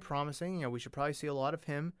looks very promising. We should probably see a lot of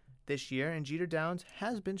him this year. And Jeter Downs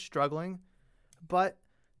has been struggling, but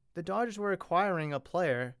the Dodgers were acquiring a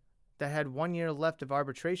player that had 1 year left of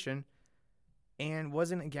arbitration and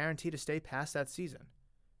wasn't guaranteed to stay past that season.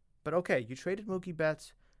 But okay, you traded Mookie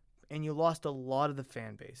Betts, and you lost a lot of the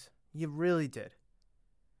fan base. You really did.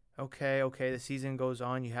 Okay, the season goes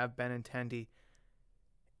on. You have Benintendi.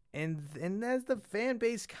 And as the fan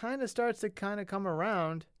base kind of starts to come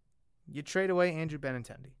around, you trade away Andrew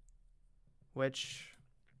Benintendi. Which,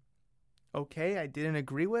 okay, I didn't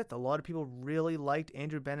agree with. A lot of people really liked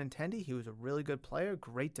Andrew Benintendi. He was a really good player,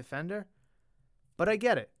 great defender. But I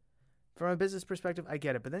get it. From a business perspective, I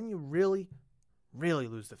get it. But then you really, really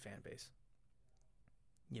lose the fan base.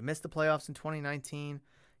 You missed the playoffs in 2019.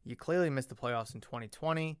 You clearly missed the playoffs in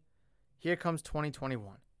 2020. Here comes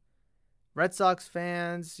 2021. Red Sox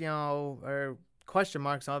fans, are question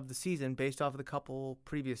marks of the season based off of the couple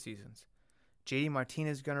previous seasons. JD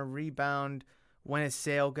Martinez going to rebound. When is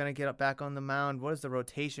Sale going to get back on the mound? What is the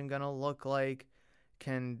rotation going to look like?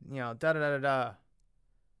 Can, da-da-da-da-da.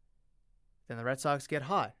 Then the Red Sox get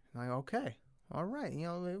hot. I'm like, okay, all right,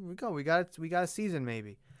 here we go. We got a season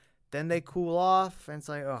maybe. Then they cool off, and it's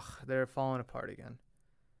like, ugh, they're falling apart again.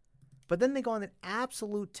 But then they go on an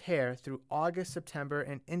absolute tear through August, September,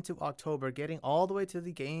 and into October, getting all the way to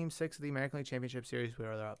the Game 6 of the American League Championship Series,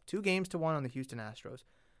 where they're up 2-1 on the Houston Astros.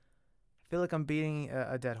 I feel like I'm beating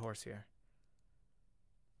a dead horse here.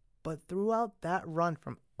 But throughout that run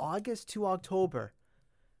from August to October,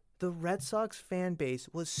 the Red Sox fan base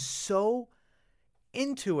was so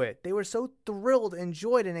into it. They were so thrilled,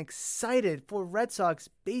 enjoyed, and excited for Red Sox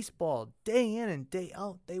baseball day in and day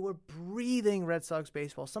out. They were breathing Red Sox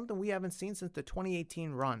baseball, something we haven't seen since the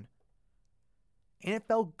 2018 run. And it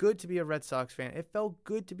felt good to be a Red Sox fan. It felt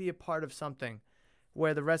good to be a part of something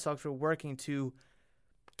where the Red Sox were working to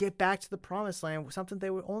get back to the promised land, something they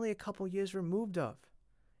were only a couple years removed of.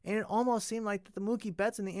 And it almost seemed like the Mookie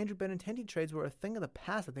Betts and the Andrew Benintendi trades were a thing of the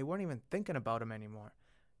past, that they weren't even thinking about them anymore.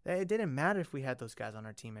 It didn't matter if we had those guys on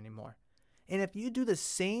our team anymore. And if you do the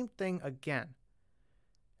same thing again,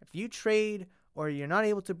 if you trade or you're not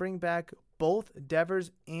able to bring back both Devers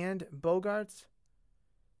and Bogaerts,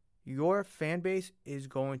 your fan base is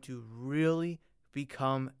going to really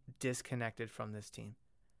become disconnected from this team.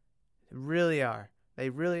 They really are. They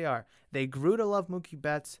really are. They grew to love Mookie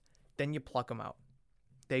Betts, then you pluck them out.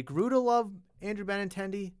 They grew to love Andrew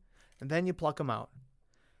Benintendi, and then you pluck them out.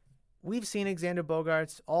 We've seen Xander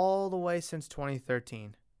Bogaerts all the way since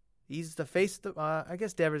 2013. He's the face. I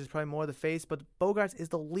guess Devers is probably more the face, but Bogaerts is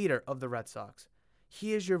the leader of the Red Sox.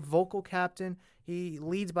 He is your vocal captain. He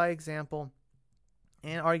leads by example,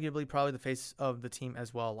 and arguably probably the face of the team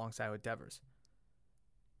as well, alongside with Devers.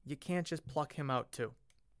 You can't just pluck him out too.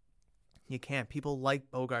 You can't. People like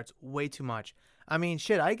Bogaerts way too much. I mean,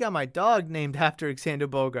 shit, I got my dog named after Xander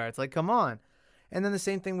Bogaerts. Like, come on. And then the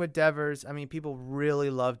same thing with Devers. I mean, people really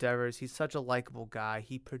love Devers. He's such a likable guy.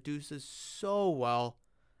 He produces so well.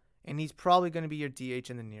 And he's probably going to be your DH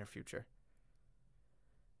in the near future.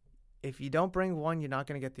 If you don't bring one, you're not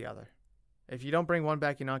going to get the other. If you don't bring one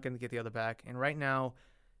back, you're not going to get the other back. And right now,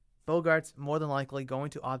 Bogaerts more than likely going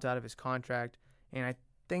to opt out of his contract. And I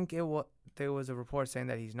think there was a report saying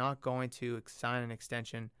that he's not going to sign an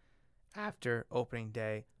extension after opening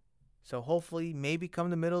day. So hopefully, maybe come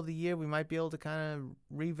the middle of the year, we might be able to kind of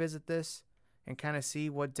revisit this and kind of see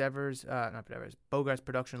what Bogaerts'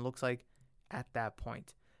 production looks like at that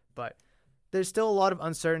point. But there's still a lot of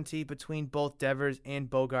uncertainty between both Devers and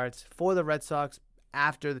Bogaerts for the Red Sox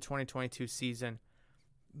after the 2022 season.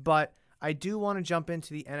 But I do want to jump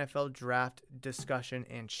into the NFL draft discussion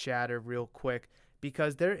and chatter real quick,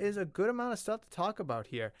 because there is a good amount of stuff to talk about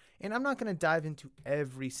here. And I'm not going to dive into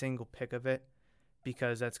every single pick of it,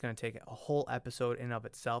 because that's going to take a whole episode in of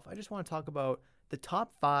itself. I just want to talk about the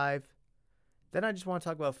top 5. Then I just want to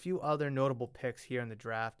talk about a few other notable picks here in the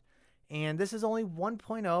draft. And this is only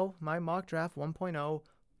 1.0, my mock draft 1.0.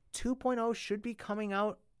 2.0 should be coming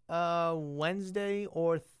out Wednesday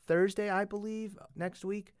or Thursday, I believe, next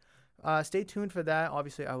week. Stay tuned for that.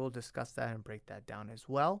 Obviously, I will discuss that and break that down as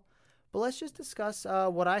well. But let's just discuss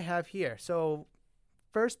what I have here. So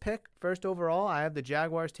first overall, I have the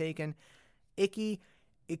Jaguars taking Ike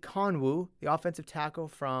Ekwonu, the offensive tackle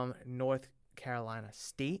from North Carolina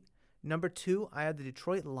State. Number 2, I have the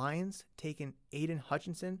Detroit Lions taking Aiden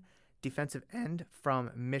Hutchinson, defensive end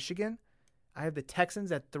from Michigan. I have the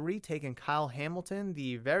Texans at 3 taking Kyle Hamilton,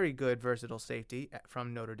 the very good versatile safety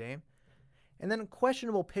from Notre Dame. And then a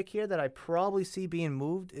questionable pick here that I probably see being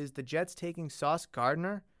moved is the Jets taking Sauce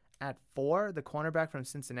Gardner at 4, the cornerback from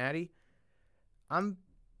Cincinnati.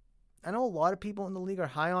 I know a lot of people in the league are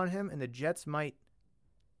high on him, and the Jets might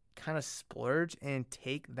kind of splurge and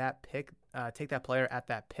take that player at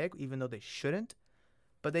that pick, even though they shouldn't.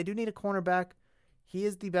 But they do need a cornerback. He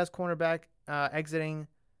is the best cornerback exiting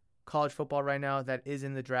college football right now that is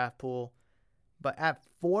in the draft pool. But at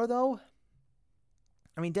 4, though,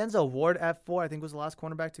 I mean, Denzel Ward at 4, I think, was the last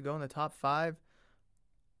cornerback to go in the top 5.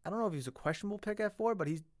 I don't know if he was a questionable pick at 4, but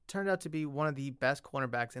he's turned out to be one of the best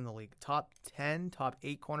cornerbacks in the league. Top 10, top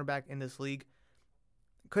 8 cornerback in this league.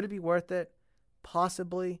 Could it be worth it?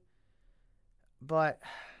 Possibly. But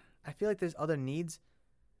I feel like there's other needs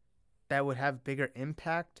that would have bigger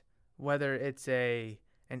impact, whether it's an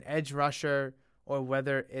edge rusher or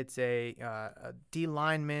whether it's a D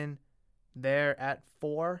lineman there at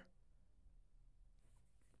 4.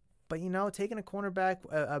 But, taking a cornerback,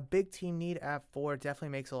 a big team need at 4 definitely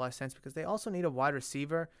makes a lot of sense, because they also need a wide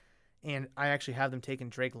receiver. And I actually have them taking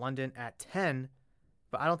Drake London at 10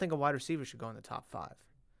 but I don't think a wide receiver should go in the top 5.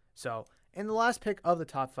 So, and the last pick of the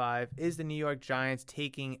top 5 is the New York Giants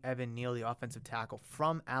taking Evan Neal, the offensive tackle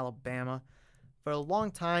from Alabama. For a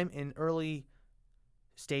long time in early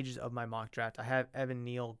stages of my mock draft, I have Evan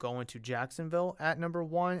Neal going to Jacksonville at number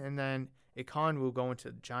 1, and then Ekonwu going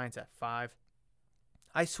to the Giants at 5.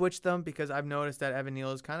 I switched them because I've noticed that Evan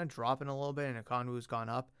Neal is kind of dropping a little bit and Ekonwu's gone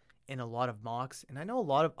up in a lot of mocks. And I know a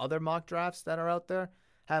lot of other mock drafts that are out there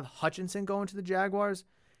have Hutchinson going to the Jaguars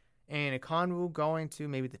and Ekonwu going to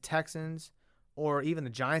maybe the Texans or even the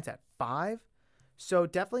Giants at 5. So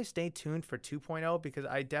definitely stay tuned for 2.0 because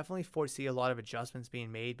I definitely foresee a lot of adjustments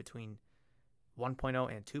being made between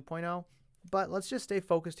 1.0 and 2.0. But let's just stay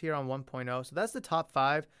focused here on 1.0. So that's the top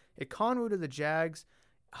 5. Ekonwu to the Jags,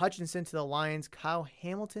 Hutchinson to the Lions, Kyle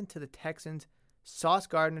Hamilton to the Texans, Sauce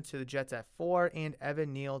Gardner to the Jets at 4, and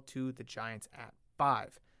Evan Neal to the Giants at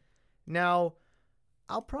 5. Now,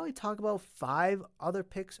 I'll probably talk about 5 other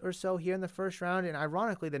picks or so here in the first round, and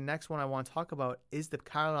ironically, the next one I want to talk about is the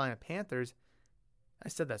Carolina Panthers. I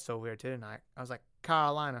said that so weird, didn't I? I was like,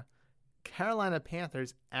 Carolina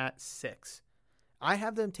Panthers at 6. I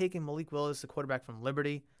have them taking Malik Willis, the quarterback from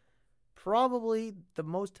Liberty, probably the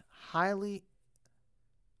most highly,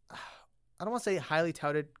 I don't want to say highly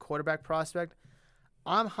touted quarterback prospect.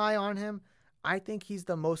 I'm high on him. I think he's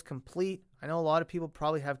the most complete. I know a lot of people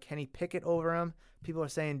probably have Kenny Pickett over him. People are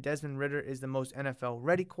saying Desmond Ridder is the most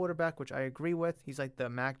NFL-ready quarterback, which I agree with. He's like the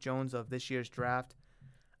Mac Jones of this year's draft.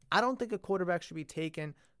 I don't think a quarterback should be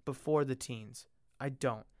taken before the teens. I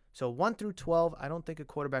don't. So 1 through 12, I don't think a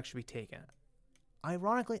quarterback should be taken.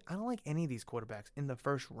 Ironically, I don't like any of these quarterbacks in the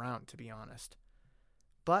first round, to be honest.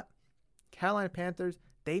 But Carolina Panthers,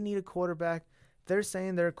 they need a quarterback. They're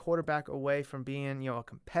saying they're a quarterback away from being, a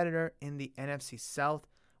competitor in the NFC South,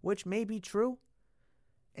 which may be true.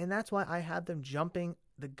 And that's why I had them jumping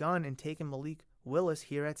the gun and taking Malik Willis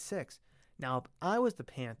here at 6. Now, if I was the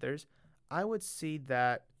Panthers, I would see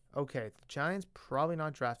that, okay, the Giants probably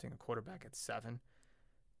not drafting a quarterback at 7.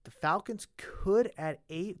 The Falcons could at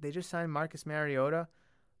 8. They just signed Marcus Mariota,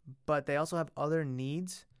 but they also have other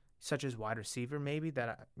needs, such as wide receiver maybe,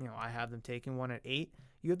 that I have them taking one at 8.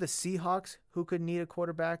 You have the Seahawks, who could need a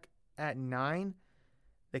quarterback at 9.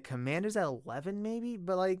 The Commanders at 11 maybe,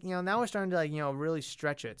 but now we're starting to really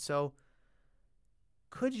stretch it. So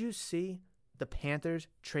could you see the Panthers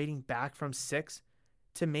trading back from 6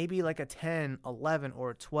 to maybe like a 10, 11,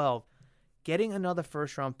 or a 12, getting another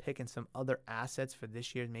first-round pick and some other assets for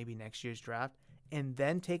this year's, maybe next year's draft, and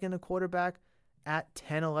then taking a quarterback at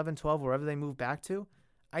 10, 11, 12, wherever they move back to?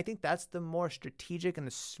 I think that's the more strategic and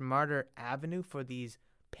the smarter avenue for these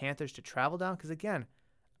Panthers to travel down because, again,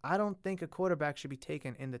 I don't think a quarterback should be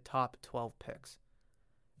taken in the top 12 picks.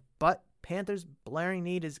 But Panthers' blaring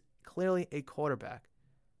need is clearly a quarterback.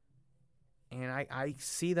 And I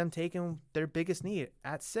see them taking their biggest need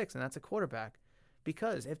at 6, and that's a quarterback.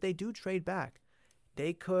 Because if they do trade back,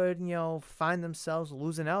 they could, find themselves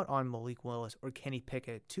losing out on Malik Willis or Kenny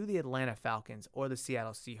Pickett to the Atlanta Falcons or the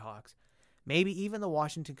Seattle Seahawks. Maybe even the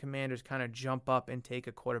Washington Commanders kind of jump up and take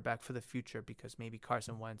a quarterback for the future because maybe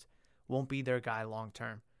Carson Wentz won't be their guy long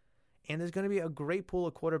term. And there's going to be a great pool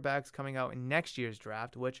of quarterbacks coming out in next year's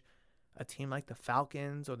draft, which a team like the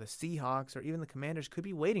Falcons or the Seahawks or even the Commanders could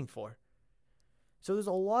be waiting for. So there's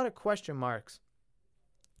a lot of question marks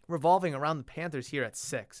revolving around the Panthers here at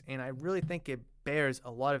 6, and I really think it bears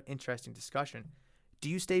a lot of interesting discussion. Do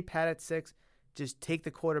you stay pat at 6, just take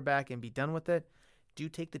the quarterback and be done with it? Do you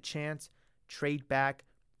take the chance, trade back,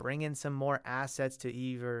 bring in some more assets to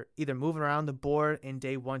either move around the board in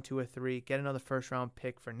day 1, 2, or 3, get another first-round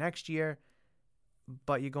pick for next year,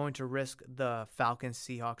 but you're going to risk the Falcons,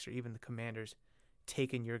 Seahawks, or even the Commanders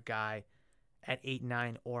taking your guy at 8,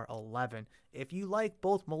 9, or 11. If you like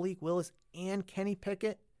both Malik Willis and Kenny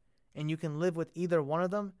Pickett, and you can live with either one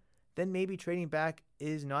of them, then maybe trading back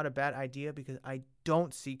is not a bad idea because I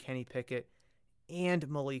don't see Kenny Pickett and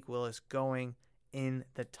Malik Willis going in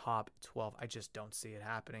the top 12. I just don't see it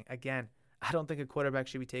happening. Again, I don't think a quarterback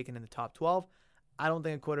should be taken in the top 12. I don't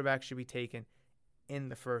think a quarterback should be taken in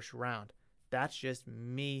the first round. That's just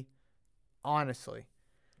me, honestly.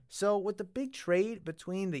 So with the big trade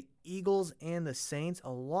between the Eagles and the Saints,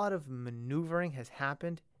 a lot of maneuvering has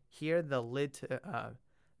happened here,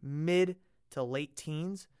 mid to late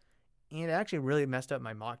teens. And it actually really messed up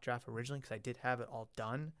my mock draft originally because I did have it all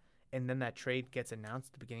done. And then that trade gets announced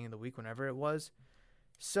at the beginning of the week, whenever it was.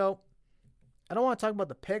 So I don't want to talk about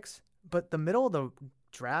the picks, but the middle of the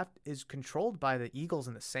draft is controlled by the Eagles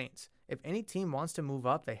and the Saints. If any team wants to move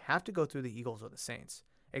up, they have to go through the Eagles or the Saints,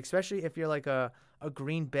 especially if you're like a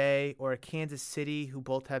Green Bay or a Kansas City who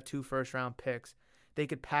both have 2 first-round picks. They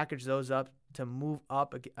could package those up to move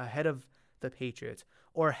up ahead of the Patriots,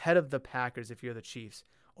 or ahead of the Packers if you're the Chiefs,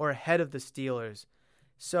 or ahead of the Steelers.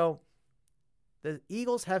 So the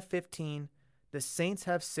Eagles have 15, the Saints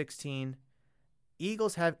have 16,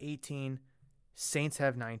 Eagles have 18, Saints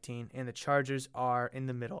have 19, and the Chargers are in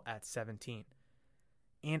the middle at 17.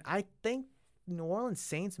 And I think New Orleans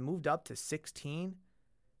Saints moved up to 16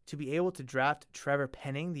 to be able to draft Trevor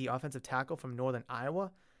Penning, the offensive tackle from Northern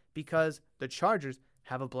Iowa, because the Chargers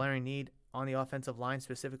have a blaring need on the offensive line,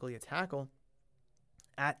 specifically a tackle,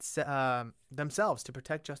 at themselves to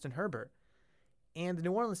protect Justin Herbert. And the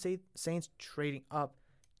New Orleans Saints trading up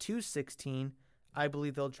to 16, I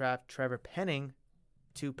believe they'll draft Trevor Penning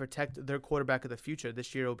to protect their quarterback of the future.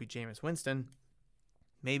 This year it will be Jameis Winston.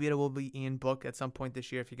 Maybe it will be Ian Book at some point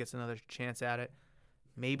this year if he gets another chance at it.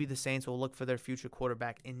 Maybe the Saints will look for their future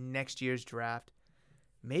quarterback in next year's draft.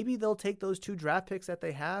 Maybe they'll take those 2 draft picks that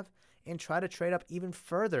they have and try to trade up even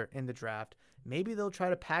further in the draft. Maybe they'll try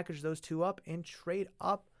to package those 2 up and trade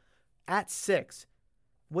up at 6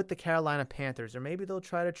 with the Carolina Panthers. Or maybe they'll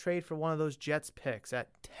try to trade for one of those Jets picks at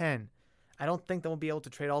 10. I don't think they'll be able to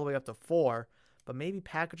trade all the way up to 4, but maybe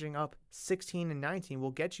packaging up 16 and 19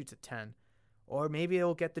 will get you to 10. Or maybe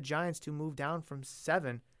it'll get the Giants to move down from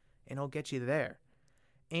 7 and it'll get you there.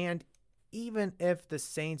 And even if the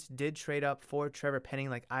Saints did trade up for Trevor Penning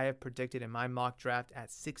like I have predicted in my mock draft at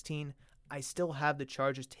 16, I still have the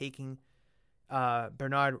Chargers taking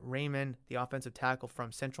Bernard Raymond, the offensive tackle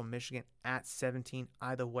from Central Michigan, at 17.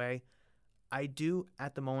 Either way, I do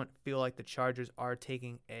at the moment feel like the Chargers are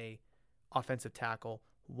taking a offensive tackle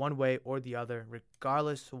one way or the other,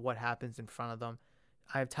 regardless of what happens in front of them.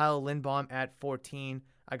 I have Tyler Linderbaum at 14.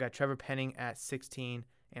 I got Trevor Penning at 16,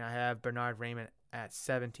 and I have Bernard Raymond at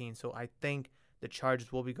 17. So I think the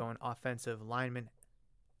Chargers will be going offensive lineman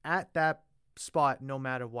at that spot no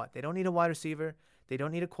matter what. They don't need a wide receiver. They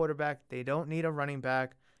don't need a quarterback. They don't need a running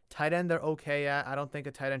back. Tight end they're okay at. I don't think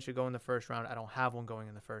a tight end should go in the first round. I don't have one going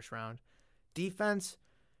in the first round. Defense,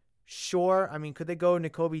 sure. I mean, could they go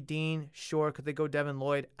Nakobe Dean? Sure. Could they go Devin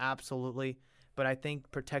Lloyd? Absolutely. But I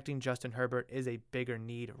think protecting Justin Herbert is a bigger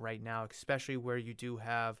need right now, especially where you do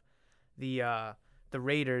have the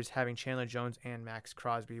Raiders having Chandler Jones and Max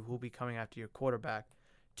Crosby, who will be coming after your quarterback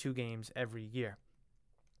 2 games every year.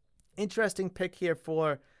 Interesting pick here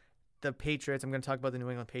for the Patriots. I'm going to talk about the New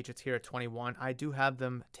England Patriots here at 21. I do have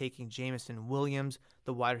them taking Jameson Williams,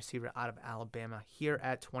 the wide receiver out of Alabama, here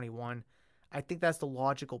at 21. I think that's the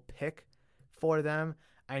logical pick for them.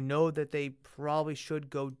 I know that they probably should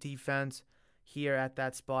go defense here at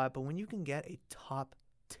that spot, but when you can get a top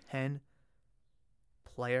 10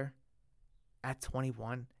 player at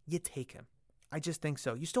 21, you take him. I just think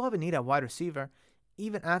so. You still have a need at wide receiver.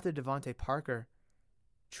 Even after Devontae Parker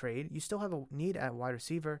trade, you still have a need at wide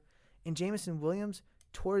receiver. And Jameson Williams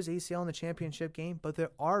tore his ACL in the championship game, but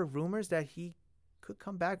there are rumors that he could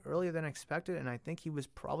come back earlier than expected, and I think he was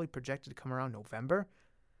probably projected to come around November.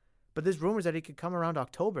 But there's rumors that he could come around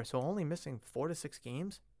October, so only missing 4 to 6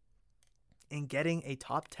 games. And getting a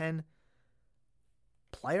top 10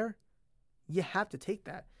 player, you have to take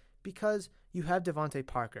that because you have Devontae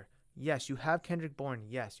Parker. Yes, you have Kendrick Bourne.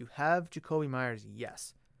 Yes, you have Jacoby Myers.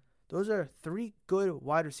 Yes. Those are 3 good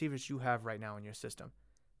wide receivers you have right now in your system.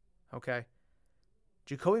 Okay?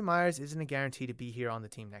 Jacoby Myers isn't a guarantee to be here on the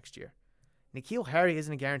team next year. N'Keal Harry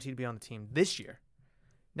isn't a guarantee to be on the team this year.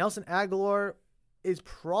 Nelson Aguilar is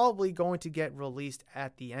probably going to get released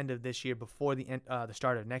at the end of this year before the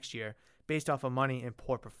start of next year based off of money and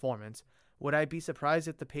poor performance. Would I be surprised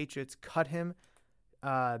if the Patriots cut him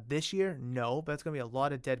this year? No, but it's going to be a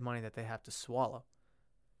lot of dead money that they have to swallow.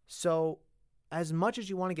 So as much as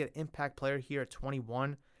you want to get an impact player here at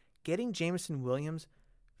 21, getting Jameson Williams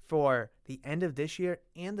for the end of this year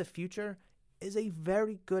and the future is a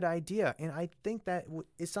very good idea. And I think that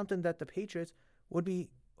is something that the Patriots would be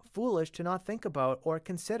foolish to not think about or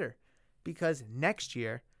consider. Because next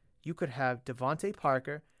year, you could have Devontae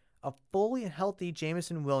Parker, a fully healthy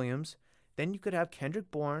Jameson Williams. Then you could have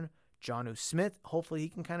Kendrick Bourne, Jonnu Smith. Hopefully he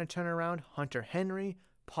can kind of turn around. Hunter Henry,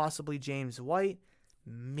 possibly James White,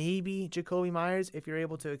 maybe Jacoby Myers if you're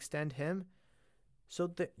able to extend him. So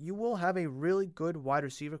that you will have a really good wide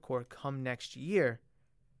receiver core come next year.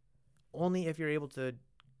 Only if you're able to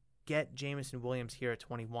get Jameson Williams here at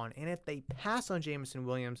 21. And if they pass on Jameson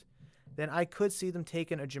Williams, then I could see them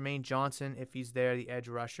taking a Jermaine Johnson if he's there, the edge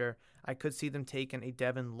rusher. I could see them taking a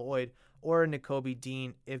Devin Lloyd or a Nakobe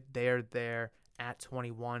Dean if they're there at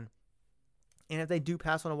 21. And if they do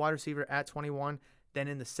pass on a wide receiver at 21, then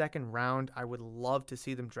in the second round, I would love to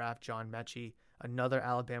see them draft John Mechie, another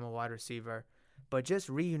Alabama wide receiver. But just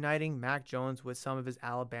reuniting Mac Jones with some of his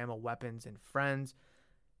Alabama weapons and friends,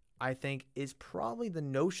 I think, is probably the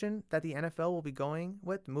notion that the NFL will be going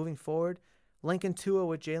with moving forward. Linking Tua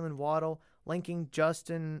with Jalen Waddle, linking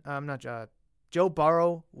Joe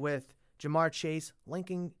Burrow with Jamar Chase,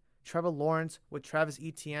 linking Trevor Lawrence with Travis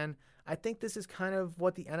Etienne. I think this is kind of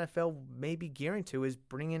what the NFL may be gearing to, is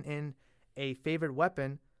bringing in a favorite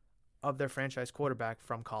weapon of their franchise quarterback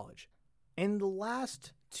from college. In the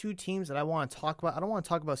last two teams that I want to talk about, I don't want to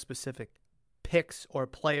talk about specific picks or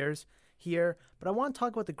players here, but I want to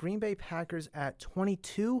talk about the Green Bay Packers at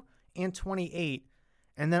 22 and 28,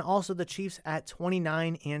 and then also the Chiefs at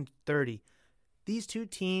 29 and 30. These two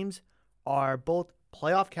teams are both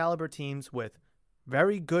playoff caliber teams with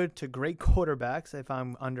very good to great quarterbacks, if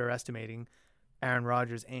I'm underestimating Aaron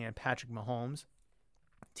Rodgers and Patrick Mahomes.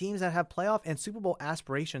 Teams that have playoff and Super Bowl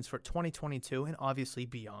aspirations for 2022 and obviously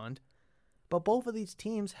beyond. But both of these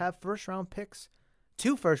teams have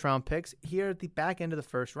two first-round picks here at the back end of the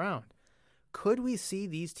first round. Could we see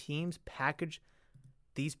these teams package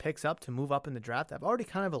these picks up to move up in the draft? I've already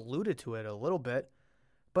kind of alluded to it a little bit,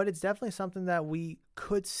 but it's definitely something that we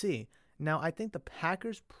could see. Now, I think the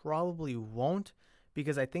Packers probably won't,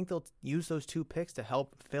 because I think they'll use those two picks to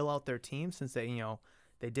help fill out their team, since they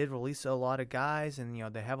did release a lot of guys,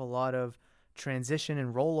 and they have a lot of transition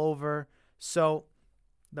and rollover. So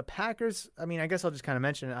the Packers, I guess I'll just kind of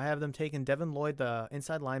mention it. I have them taking Devin Lloyd, the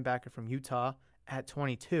inside linebacker from Utah, at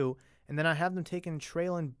 22, and then I have them taking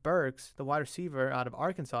Treylon Burks, the wide receiver out of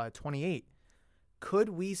Arkansas, at 28. Could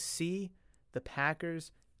we see the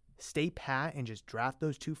Packers stay pat and just draft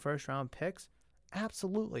those two first-round picks?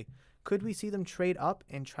 Absolutely. Could we see them trade up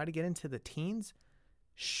and try to get into the teens?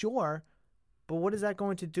 Sure, but what is that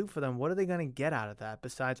going to do for them? What are they going to get out of that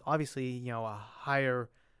besides, obviously, a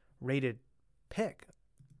higher-rated pick?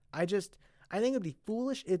 I think it'd be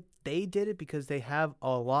foolish if they did it, because they have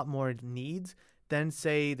a lot more needs than,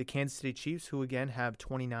 say, the Kansas City Chiefs, who, again, have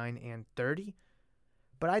 29 and 30.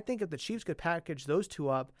 But I think if the Chiefs could package those two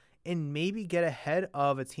up and maybe get ahead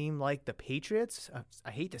of a team like the Patriots,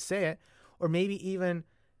 I hate to say it, or maybe even,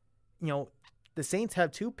 the Saints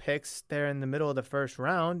have two picks there in the middle of the first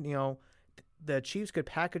round. The Chiefs could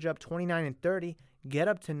package up 29 and 30, get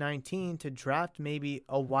up to 19 to draft maybe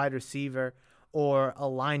a wide receiver or a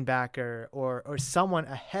linebacker or someone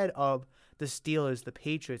ahead of the Steelers, the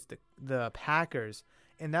Patriots, the Packers.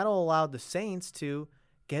 And that'll allow the Saints to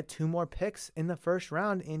get two more picks in the first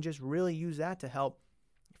round and just really use that to help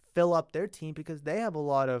fill up their team, because they have a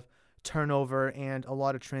lot of turnover and a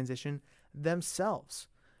lot of transition themselves.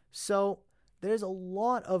 So there's a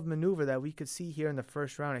lot of maneuver that we could see here in the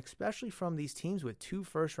first round, especially from these teams with two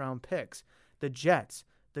first-round picks. The Jets,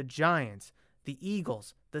 the Giants, the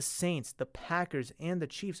Eagles, the Saints, the Packers, and the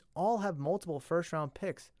Chiefs all have multiple first-round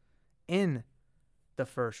picks in the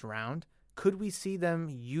first round. Could we see them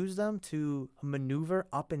use them to maneuver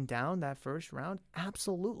up and down that first round?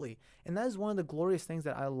 Absolutely. And that is one of the glorious things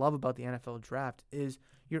that I love about the NFL draft, is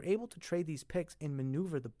you're able to trade these picks and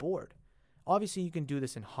maneuver the board. Obviously, you can do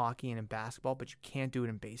this in hockey and in basketball, but you can't do it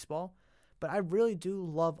in baseball. But I really do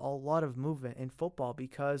love a lot of movement in football,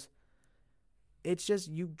 because it's just,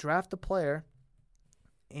 you draft a player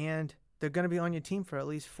and they're going to be on your team for at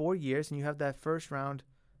least 4 years, and you have that first round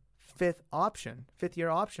fifth year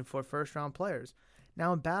option for first round players.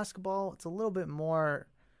 Now in basketball, it's a little bit more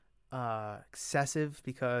excessive,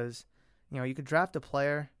 because you could draft a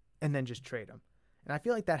player and then just trade him. And I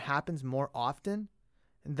feel like that happens more often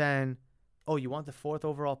than, oh, you want the 4th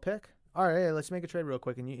overall pick? All right, hey, let's make a trade real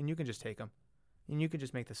quick, and you can just take him. And you can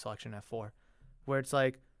just make the selection at 4. Where it's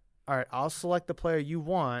like, all right, I'll select the player you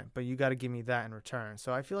want, but you got to give me that in return.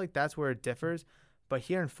 So I feel like that's where it differs. But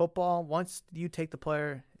here in football, once you take the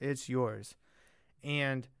player, it's yours.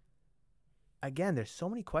 And again, there's so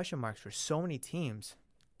many question marks for so many teams.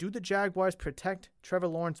 Do the Jaguars protect Trevor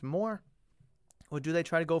Lawrence more? Or do they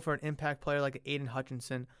try to go for an impact player like an Aiden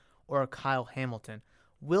Hutchinson or a Kyle Hamilton?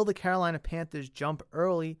 Will the Carolina Panthers jump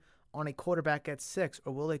early on a quarterback at 6,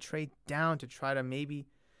 or will they trade down to try to maybe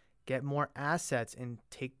get more assets and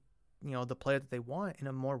take the player that they want in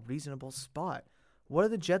a more reasonable spot? What are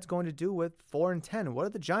the Jets going to do with 4 and 10? What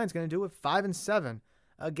are the Giants going to do with 5 and 7?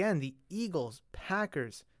 Again, the Eagles,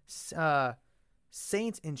 Packers,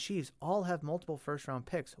 Saints, and Chiefs all have multiple first-round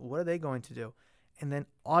picks. What are they going to do? And then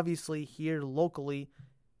obviously here locally,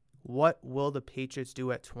 what will the Patriots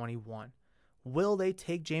do at 21? Will they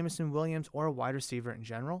take Jameson Williams or a wide receiver in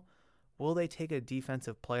general? Will they take a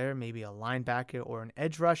defensive player, maybe a linebacker or an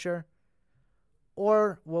edge rusher?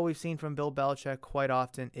 Or what we've seen from Bill Belichick quite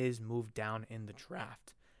often is move down in the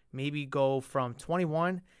draft. Maybe go from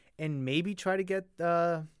 21 and maybe try to get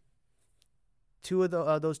two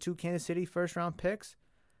of those two Kansas City first-round picks.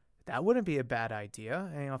 that wouldn't be a bad idea.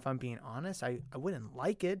 And if I'm being honest, I wouldn't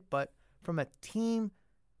like it, but from a team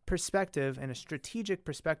perspective and a strategic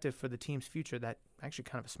perspective for the team's future, that's actually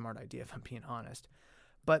kind of a smart idea if I'm being honest.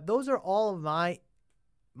 But those are all of my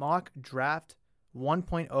mock draft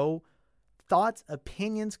 1.0 thoughts,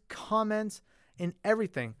 opinions, comments, and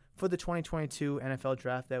everything for the 2022 NFL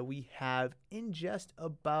draft that we have in just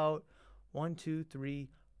about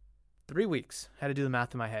 3 weeks. Had to do the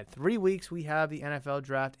math in my head. 3 weeks we have the NFL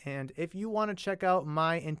draft. And if you want to check out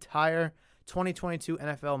my entire 2022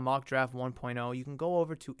 NFL mock draft 1.0, you can go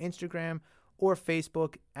over to Instagram or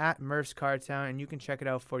Facebook at Murph's Cardtown and you can check it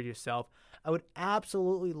out for yourself. I would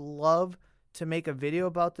absolutely love to make a video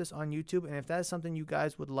about this on YouTube. And if that's something you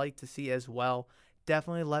guys would like to see as well,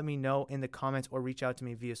 definitely let me know in the comments or reach out to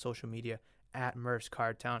me via social media at Murph's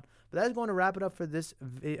Cardtown. But that's going to wrap it up for this.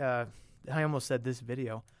 I almost said this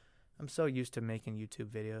video. I'm so used to making YouTube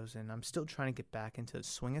videos, and I'm still trying to get back into the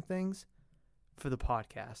swing of things for the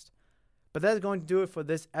podcast. But that's going to do it for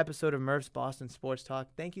this episode of Murph's Boston Sports Talk.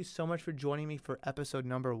 Thank you so much for joining me for episode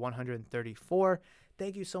number 134.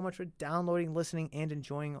 Thank you so much for downloading, listening, and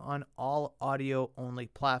enjoying on all audio-only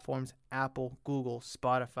platforms: Apple, Google,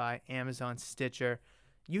 Spotify, Amazon, Stitcher,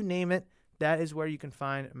 you name it. That is where you can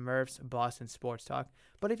find Murph's Boston Sports Talk.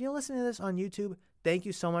 But if you're listening to this on YouTube, thank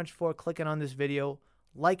you so much for clicking on this video,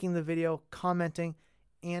 liking the video, commenting,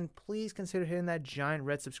 and please consider hitting that giant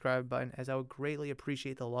red subscribe button, as I would greatly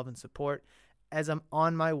appreciate the love and support as I'm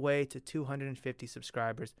on my way to 250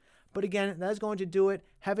 subscribers. But again, that's going to do it.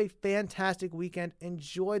 Have a fantastic weekend.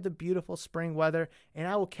 Enjoy the beautiful spring weather, and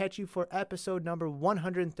I will catch you for episode number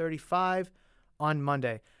 135 on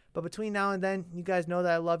Monday. But between now and then, you guys know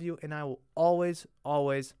that I love you, and I will always,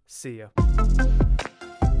 always see you.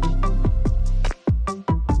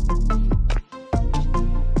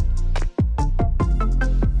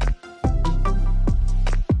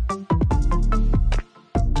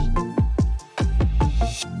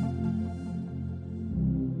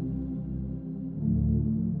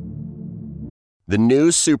 The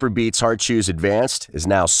new Super Beats Heart Chews Advanced is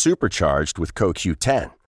now supercharged with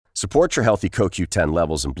CoQ10. Support your healthy CoQ10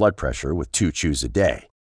 levels and blood pressure with 2 chews a day.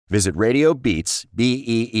 Visit RadioBeats,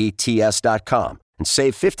 BEETS.com and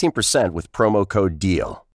save 15% with promo code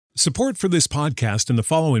DEAL. Support for this podcast and the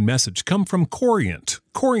following message come from Corient.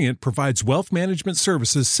 Corient provides wealth management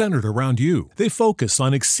services centered around you. They focus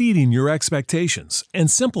on exceeding your expectations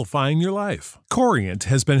and simplifying your life. Corient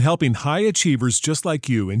has been helping high achievers just like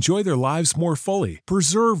you enjoy their lives more fully,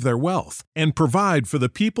 preserve their wealth, and provide for the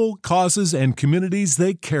people, causes, and communities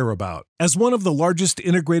they care about. As one of the largest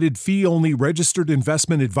integrated fee-only registered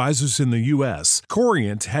investment advisors in the U.S.,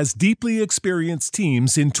 Corient has deeply experienced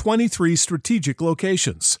teams in 23 strategic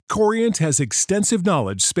locations. Corient has extensive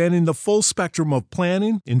knowledge spanning the full spectrum of planning,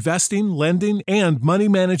 investing, lending, and money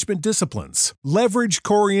management disciplines. Leverage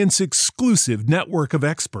Corient's exclusive network of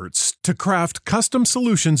experts to craft custom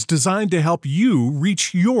solutions designed to help you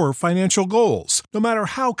reach your financial goals, no matter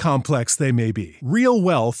how complex they may be. Real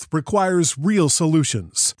wealth requires real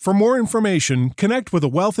solutions. For more information, connect with a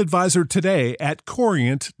wealth advisor today at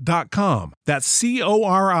Corient.com. That's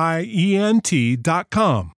Corient.com.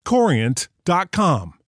 Corient.com.